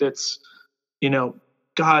conflict. It's,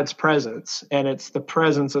 God's presence, and it's the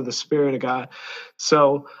presence of the Spirit of God.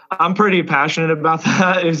 So I'm pretty passionate about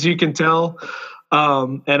that, as you can tell.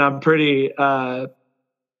 And I'm pretty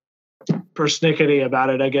persnickety about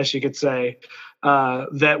it, I guess you could say,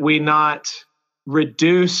 that we not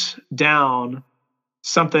reduce down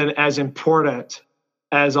something as important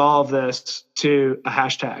as all of this to a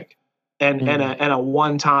hashtag and a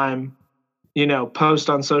one-time, post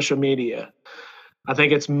on social media. I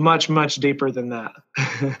think it's much, much deeper than that.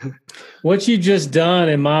 What you just done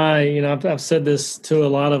I've said this to a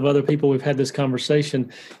lot of other people. We've had this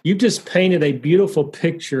conversation. You've just painted a beautiful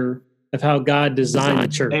picture of how God designed the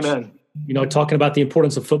church. Amen. Talking about the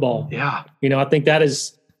importance of football. Yeah. I think that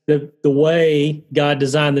is the way God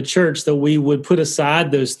designed the church, that we would put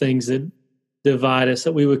aside those things that divide us,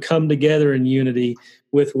 that we would come together in unity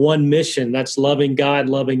with one mission. That's loving God,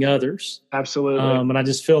 loving others. Absolutely. And I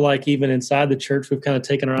just feel like even inside the church, we've kind of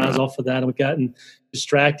taken our eyes off of that, and we've gotten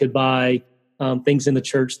distracted by things in the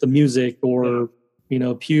church, the music, or,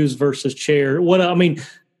 pews versus chair.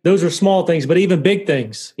 Those are small things, but even big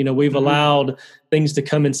things. We've allowed things to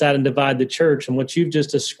come inside and divide the church. And what you've just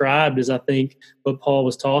described is, I think, what Paul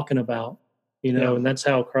was talking about, and that's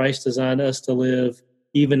how Christ designed us to live,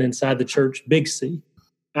 even inside the church, big C.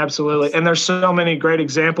 Absolutely. And there's so many great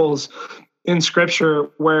examples in Scripture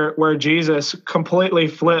where Jesus completely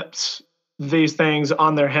flips these things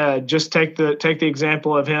on their head. Just take the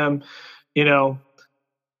example of him,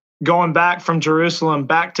 going back from Jerusalem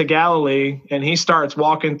back to Galilee, and he starts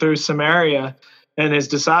walking through Samaria, and his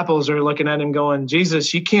disciples are looking at him going,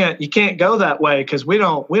 Jesus, you can't go that way, because we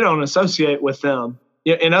don't associate with them.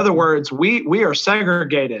 In other words, we are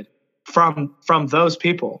segregated from those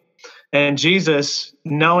people. And Jesus,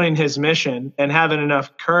 knowing his mission and having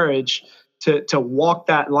enough courage to walk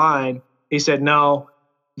that line, he said, no,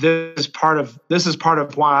 this is part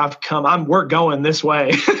of why I've come. We're going this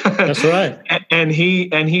way. That's right. and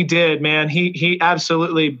he did, man. He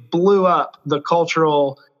absolutely blew up the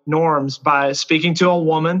cultural norms by speaking to a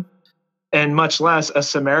woman, and much less a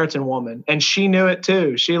Samaritan woman. And she knew it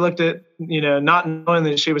too. She looked at, not knowing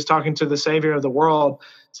that she was talking to the Savior of the world,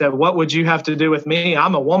 said, what would you have to do with me?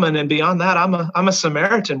 I'm a woman. And beyond that, I'm a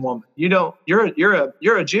Samaritan woman. You're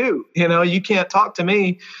a Jew, you can't talk to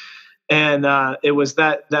me. And it was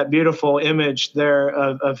that beautiful image there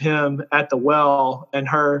of him at the well, and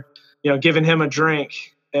her, giving him a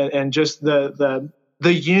drink, and just the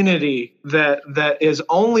unity that is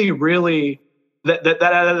only really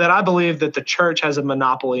that I believe that the church has a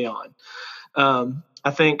monopoly on.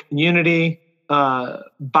 I think unity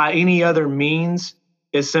by any other means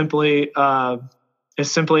is simply a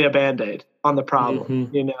Band-Aid on the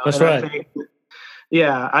problem. That's and right.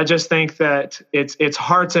 I just think that it's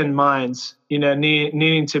hearts and minds,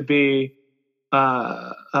 needing to be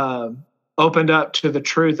opened up to the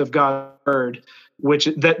truth of God's word, which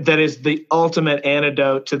that is the ultimate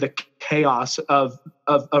antidote to the chaos of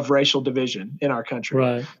racial division in our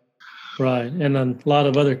country. Right, and a lot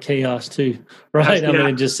of other chaos too. Right, I mean,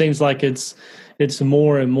 it just seems like it's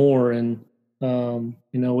more and more, and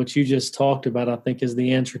what you just talked about, I think, is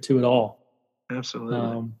the answer to it all.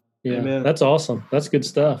 Absolutely. Amen. That's awesome. That's good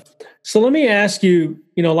stuff. So let me ask you,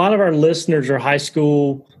 a lot of our listeners are high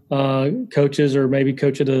school coaches, or maybe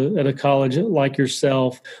coach at a college like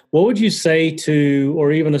yourself. What would you say to,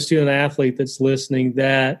 or even a student athlete that's listening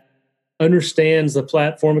that understands the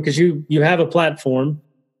platform? Because you have a platform.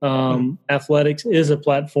 Athletics is a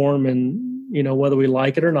platform, and whether we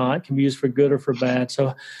like it or not, can be used for good or for bad.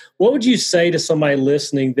 So what would you say to somebody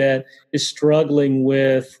listening that is struggling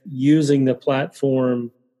with using the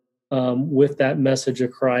platform with that message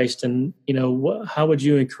of Christ? And how would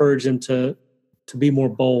you encourage them to be more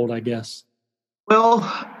bold, I guess? Well,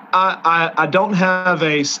 I don't have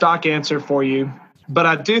a stock answer for you, but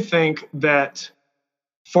I do think that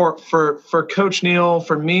for Coach Neal,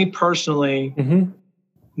 for me personally,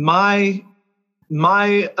 my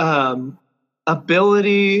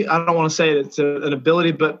ability, I don't want to say it's an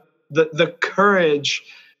ability, but the courage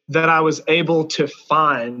that I was able to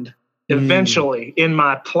find eventually in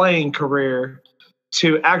my playing career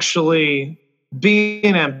to actually be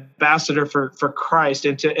an ambassador for Christ,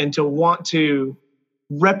 and to want to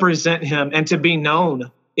represent him and to be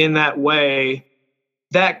known in that way,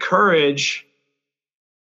 that courage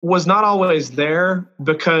was not always there,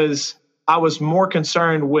 because I was more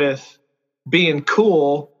concerned with being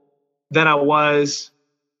cool than I was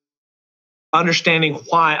understanding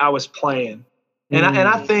why I was playing. And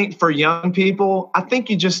I think for young people, I think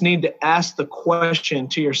you just need to ask the question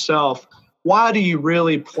to yourself, why do you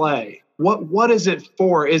really play? What is it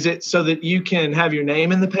for? Is it so that you can have your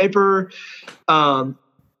name in the paper?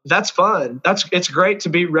 That's fun. It's great to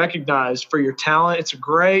be recognized for your talent. It's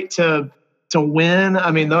great to win.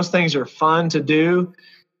 I mean, those things are fun to do.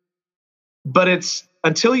 But it's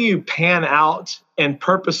until you pan out and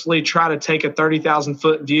purposely try to take a 30,000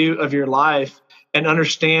 foot view of your life and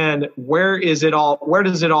understand where does it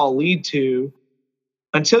all lead to,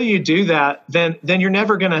 until you do that, then you're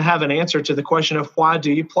never going to have an answer to the question of why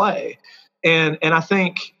do you play? And I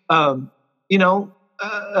think, for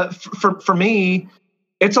me,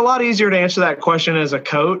 it's a lot easier to answer that question as a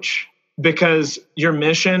coach, because your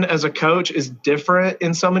mission as a coach is different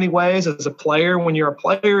in so many ways. As a player, when you're a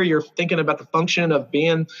player, you're thinking about the function of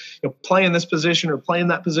being, playing this position or playing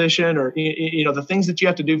that position, or, the things that you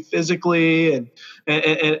have to do physically and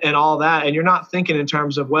all that. And you're not thinking in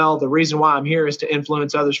terms of, well, the reason why I'm here is to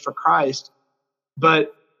influence others for Christ.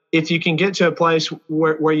 But if you can get to a place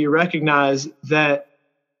where you recognize that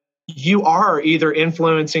you are either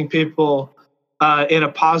influencing people in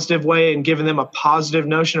a positive way and giving them a positive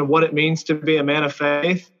notion of what it means to be a man of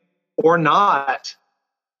faith or not,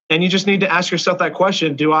 and you just need to ask yourself that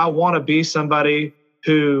question: do I want to be somebody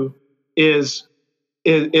who is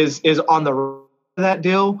on the that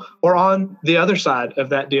deal or on the other side of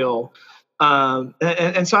that deal?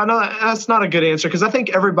 And so I know that's not a good answer, because I think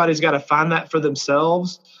everybody's got to find that for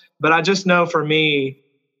themselves. But I just know for me,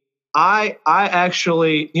 I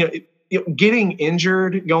actually, getting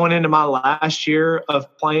injured going into my last year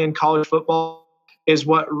of playing college football is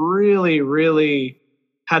what really, really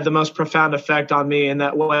had the most profound effect on me in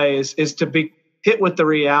that way, is to be hit with the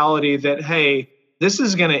reality that, hey, this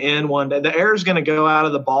is going to end one day. The air is going to go out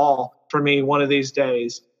of the ball for me one of these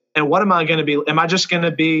days. And what am I going to be? Am I just going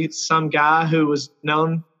to be some guy who was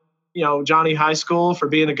known, Johnny High School for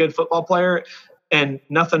being a good football player and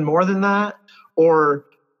nothing more than that? Or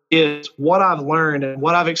is what I've learned and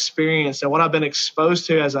what I've experienced and what I've been exposed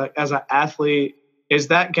to as an athlete, is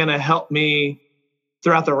that going to help me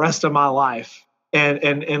throughout the rest of my life?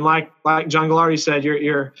 And like John Gallardi said,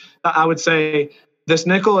 I would say this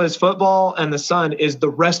nickel is football and the sun is the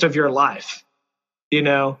rest of your life.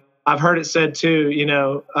 I've heard it said too,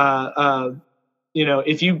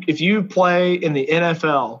 if you play in the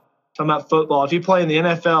NFL, talking about football, if you play in the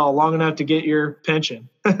NFL long enough to get your pension,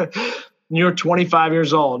 you're 25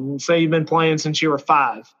 years old and say you've been playing since you were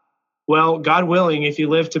 5. Well, God willing, if you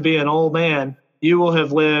live to be an old man, you will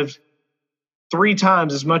have lived 3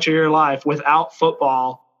 times as much of your life without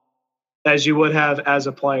football as you would have as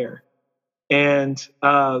a player. And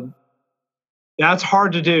that's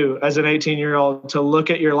hard to do as an 18-year-old, to look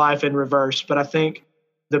at your life in reverse. But I think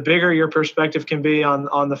the bigger your perspective can be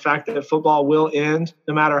on the fact that football will end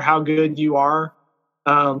no matter how good you are,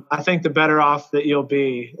 I think the better off that you'll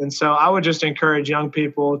be. And so I would just encourage young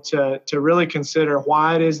people to really consider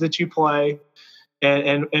why it is that you play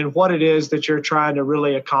and what it is that you're trying to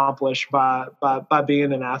really accomplish by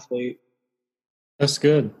being an athlete. That's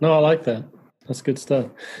good. No, I like that. That's good stuff.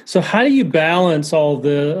 So how do you balance all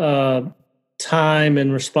the time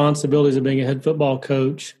and responsibilities of being a head football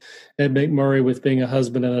coach at McMurry with being a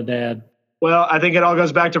husband and a dad? Well, I think it all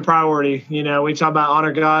goes back to priority. We talk about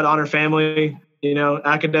honor God, honor family,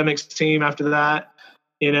 academics team after that.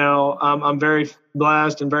 I'm very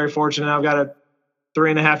blessed and very fortunate. I've got a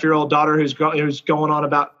 3.5-year-old daughter who's going on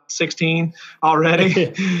about 16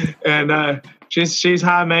 already. And she's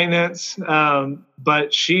high maintenance.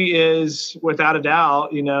 But she is, without a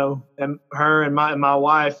doubt, and her and my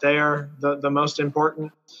wife, they are the most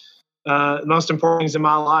important things in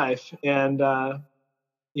my life. And, I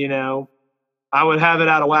would have it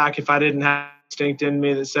out of whack if I didn't have instinct in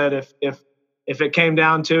me that said if it came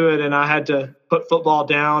down to it and I had to put football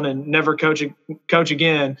down and never coach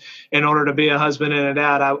again in order to be a husband and a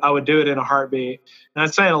dad, I would do it in a heartbeat. And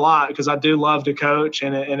that's saying a lot, because I do love to coach,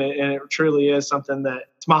 and it truly is something that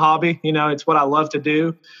it's my hobby. It's what I love to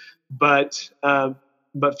do, but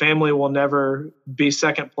family will never be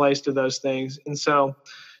second place to those things. And so,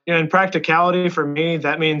 in practicality for me,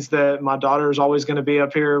 that means that my daughter is always going to be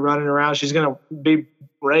up here running around. She's going to be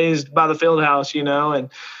raised by the field house, and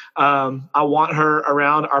I want her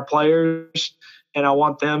around our players, and I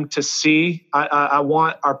want them to see. I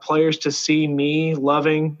want our players to see me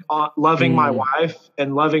loving my wife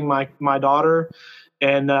and loving my daughter.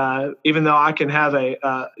 And even though I can have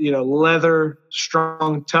a leather,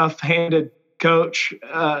 strong, tough-handed coach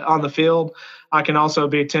on the field, I can also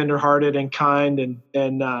be tenderhearted and kind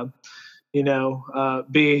and I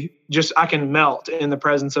can melt in the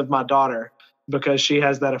presence of my daughter, because she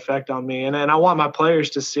has that effect on me. And I want my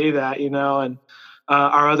players to see that, and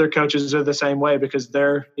our other coaches are the same way, because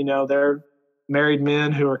they're married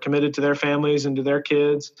men who are committed to their families and to their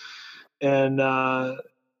kids. And,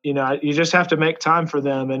 you just have to make time for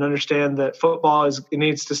them and understand that football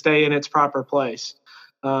needs to stay in its proper place.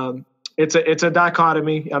 It's a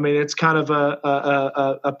dichotomy. I mean, it's kind of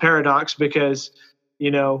a paradox, because,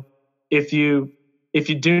 if you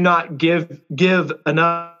do not give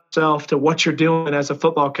enough self to what you're doing as a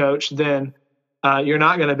football coach, then you're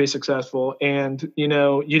not going to be successful. And, you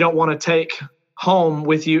don't want to take home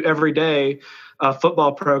with you every day a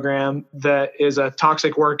football program that is a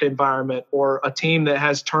toxic work environment, or a team that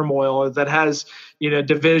has turmoil, or that has,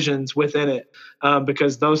 divisions within it,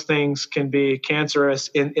 because those things can be cancerous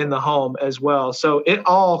in the home as well. So it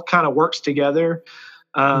all kind of works together.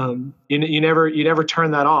 You never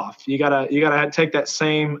turn that off. You gotta take that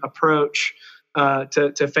same approach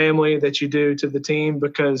to family that you do to the team,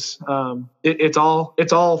 because it's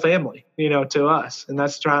all family, to us, and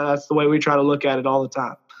that's the way we try to look at it all the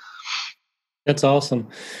time. That's awesome.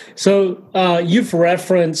 So you've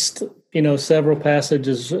referenced several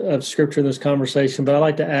passages of Scripture in this conversation, but I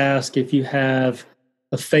like to ask if you have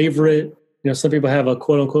a favorite. Some people have a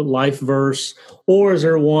quote unquote life verse, or is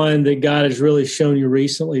there one that God has really shown you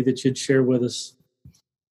recently that you'd share with us?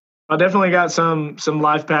 I definitely got some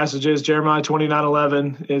life passages. Jeremiah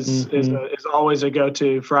 29:11 is always a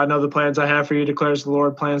go-to. For I know the plans I have for you, declares the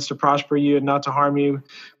Lord, plans to prosper you and not to harm you,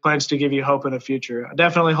 plans to give you hope in the future. I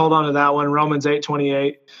definitely hold on to that one. Romans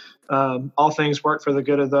 8:28, all things work for the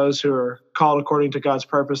good of those who are called according to God's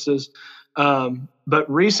purposes. But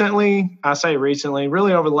recently,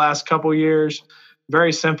 really over the last couple years,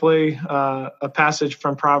 very simply, a passage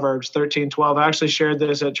from Proverbs 13:12. I actually shared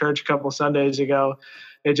this at church a couple Sundays ago.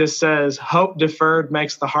 It just says, hope deferred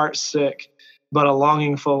makes the heart sick, but a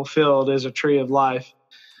longing fulfilled is a tree of life.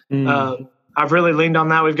 I've really leaned on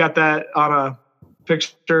that. We've got that on a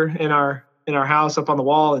picture in our house up on the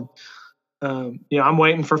wall. And, I'm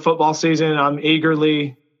waiting for football season. I'm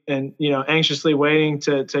eagerly and, anxiously waiting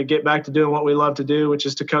to get back to doing what we love to do, which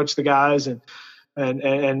is to coach the guys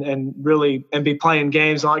and really be playing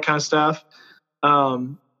games and all that kind of stuff.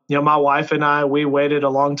 My wife and I, we waited a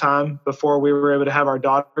long time before we were able to have our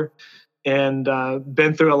daughter, and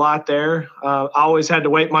been through a lot there. I always had to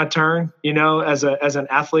wait my turn, as an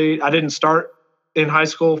athlete. I didn't start in high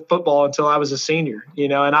school football until I was a senior,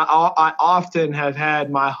 and I often have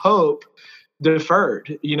had my hope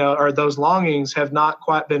deferred, or those longings have not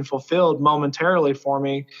quite been fulfilled momentarily for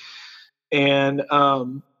me. And,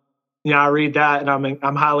 I read that and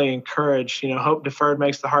I'm highly encouraged. Hope deferred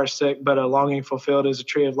makes the heart sick, but a longing fulfilled is a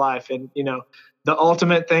tree of life. And the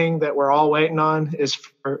ultimate thing that we're all waiting on is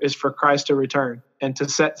for Christ to return and to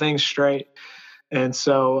set things straight. And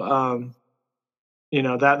so,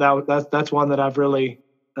 that's one that I've really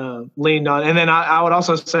leaned on. And then I would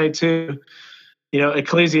also say too,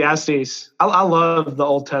 Ecclesiastes. I love the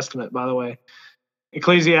Old Testament, by the way.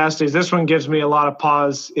 Ecclesiastes, this one gives me a lot of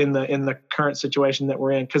pause in the current situation that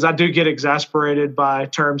we're in, because I do get exasperated by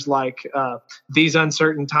terms like these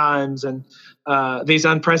uncertain times and these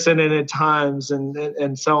unprecedented times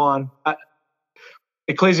and so on.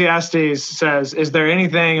 Ecclesiastes says, is there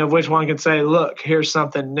anything of which one can say, look, here's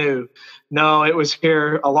something new? No, it was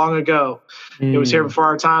here long ago. It was here before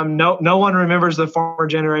our time. No one remembers the former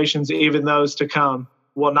generations, even those to come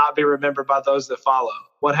will not be remembered by those that follow.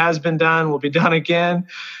 What has been done will be done again.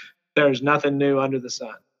 There's nothing new under the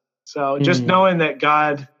sun. So just knowing that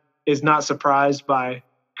God is not surprised by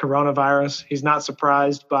coronavirus, he's not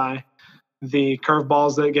surprised by the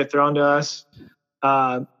curveballs that get thrown to us.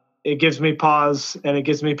 It gives me pause, and it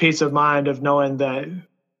gives me peace of mind of knowing that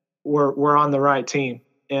we're on the right team,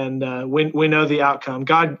 and we know the outcome.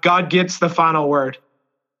 God gets the final word.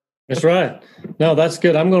 That's right. No, that's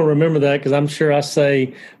good. I'm going to remember that, because I'm sure I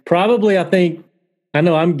say probably, I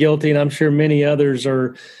know I'm guilty, and I'm sure many others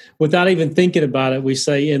are, without even thinking about it, we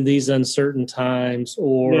say in these uncertain times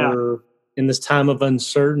or in this time of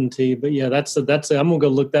uncertainty. But yeah, that's I'm going to go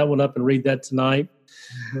look that one up and read that tonight,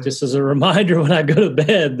 just as a reminder when I go to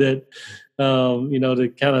bed that,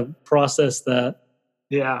 to kind of process that.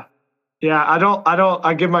 Yeah. Yeah.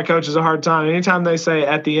 I give my coaches a hard time. Anytime they say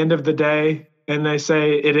at the end of the day, and they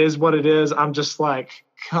say it is what it is, I'm just like,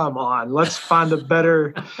 come on, let's find a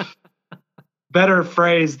better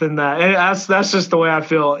phrase than that. And that's just the way I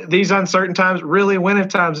feel. These uncertain times, really, when have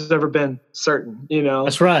times ever been certain?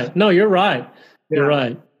 That's right. No, you're right. You're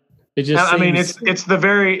right. It just it's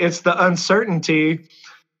the uncertainty.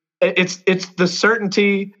 It's the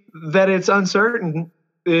certainty that it's uncertain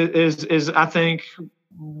is I think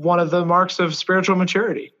one of the marks of spiritual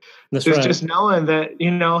maturity. That's right. Just knowing that,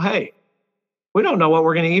 hey, we don't know what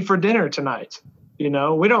we're going to eat for dinner tonight. We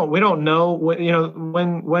don't know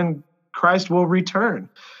when Christ will return.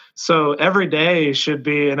 So every day should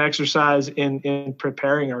be an exercise in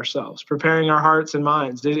preparing ourselves, preparing our hearts and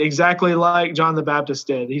minds, exactly like John the Baptist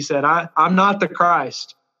did. He said, I'm not the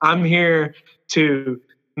Christ. I'm here to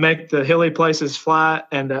make the hilly places flat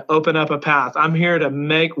and to open up a path. I'm here to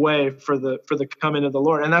make way for the coming of the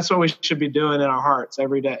Lord. And that's what we should be doing in our hearts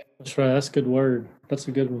every day. That's right. That's a good word. That's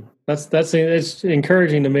a good one. It's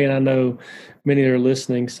encouraging to me, and I know many are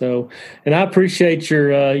listening. So, and I appreciate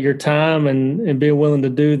your time and being willing to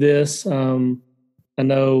do this. I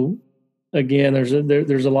know, again,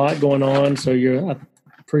 there's a lot going on, so I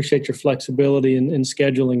appreciate your flexibility in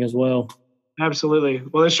scheduling as well. Absolutely.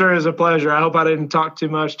 Well, it sure is a pleasure. I hope I didn't talk too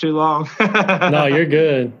much, too long. No, you're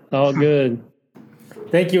good. All good.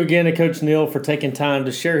 Thank you again to Coach Neal for taking time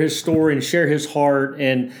to share his story and share his heart.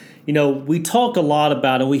 And, we talk a lot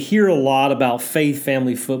about and we hear a lot about faith,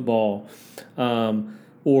 family football,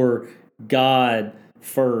 or God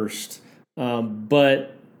first. And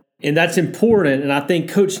that's important. And I think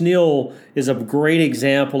Coach Neal is a great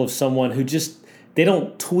example of someone who they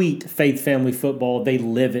don't tweet faith, family football, they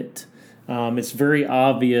live it. It's very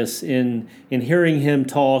obvious in hearing him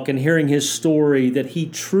talk and hearing his story that he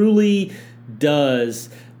truly does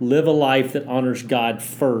live a life that honors God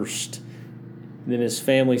first, then his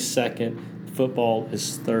family second, football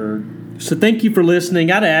is third. So thank you for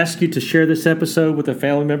listening. I'd ask you to share this episode with a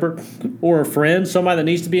family member or a friend, somebody that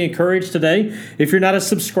needs to be encouraged today. If you're not a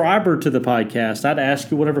subscriber to the podcast, I'd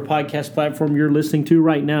ask you whatever podcast platform you're listening to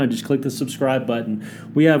right now, and just click the subscribe button.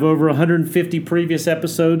 We have over 150 previous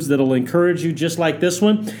episodes that'll encourage you just like this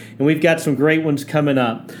one, and we've got some great ones coming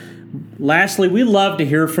up. Lastly, we love to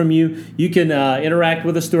hear from you. You can interact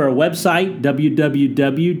with us through our website,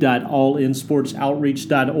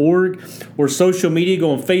 www.allinsportsoutreach.org, or social media.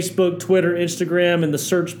 Go on Facebook, Twitter, Instagram. In the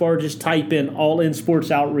search bar, just type in All In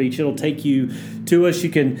Sports Outreach. It'll take you to us. You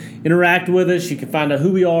can interact with us. You can find out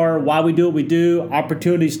who we are, why we do what we do,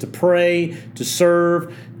 opportunities to pray, to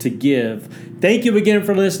serve, to give. Thank you again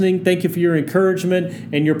for listening. Thank you for your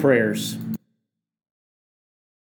encouragement and your prayers.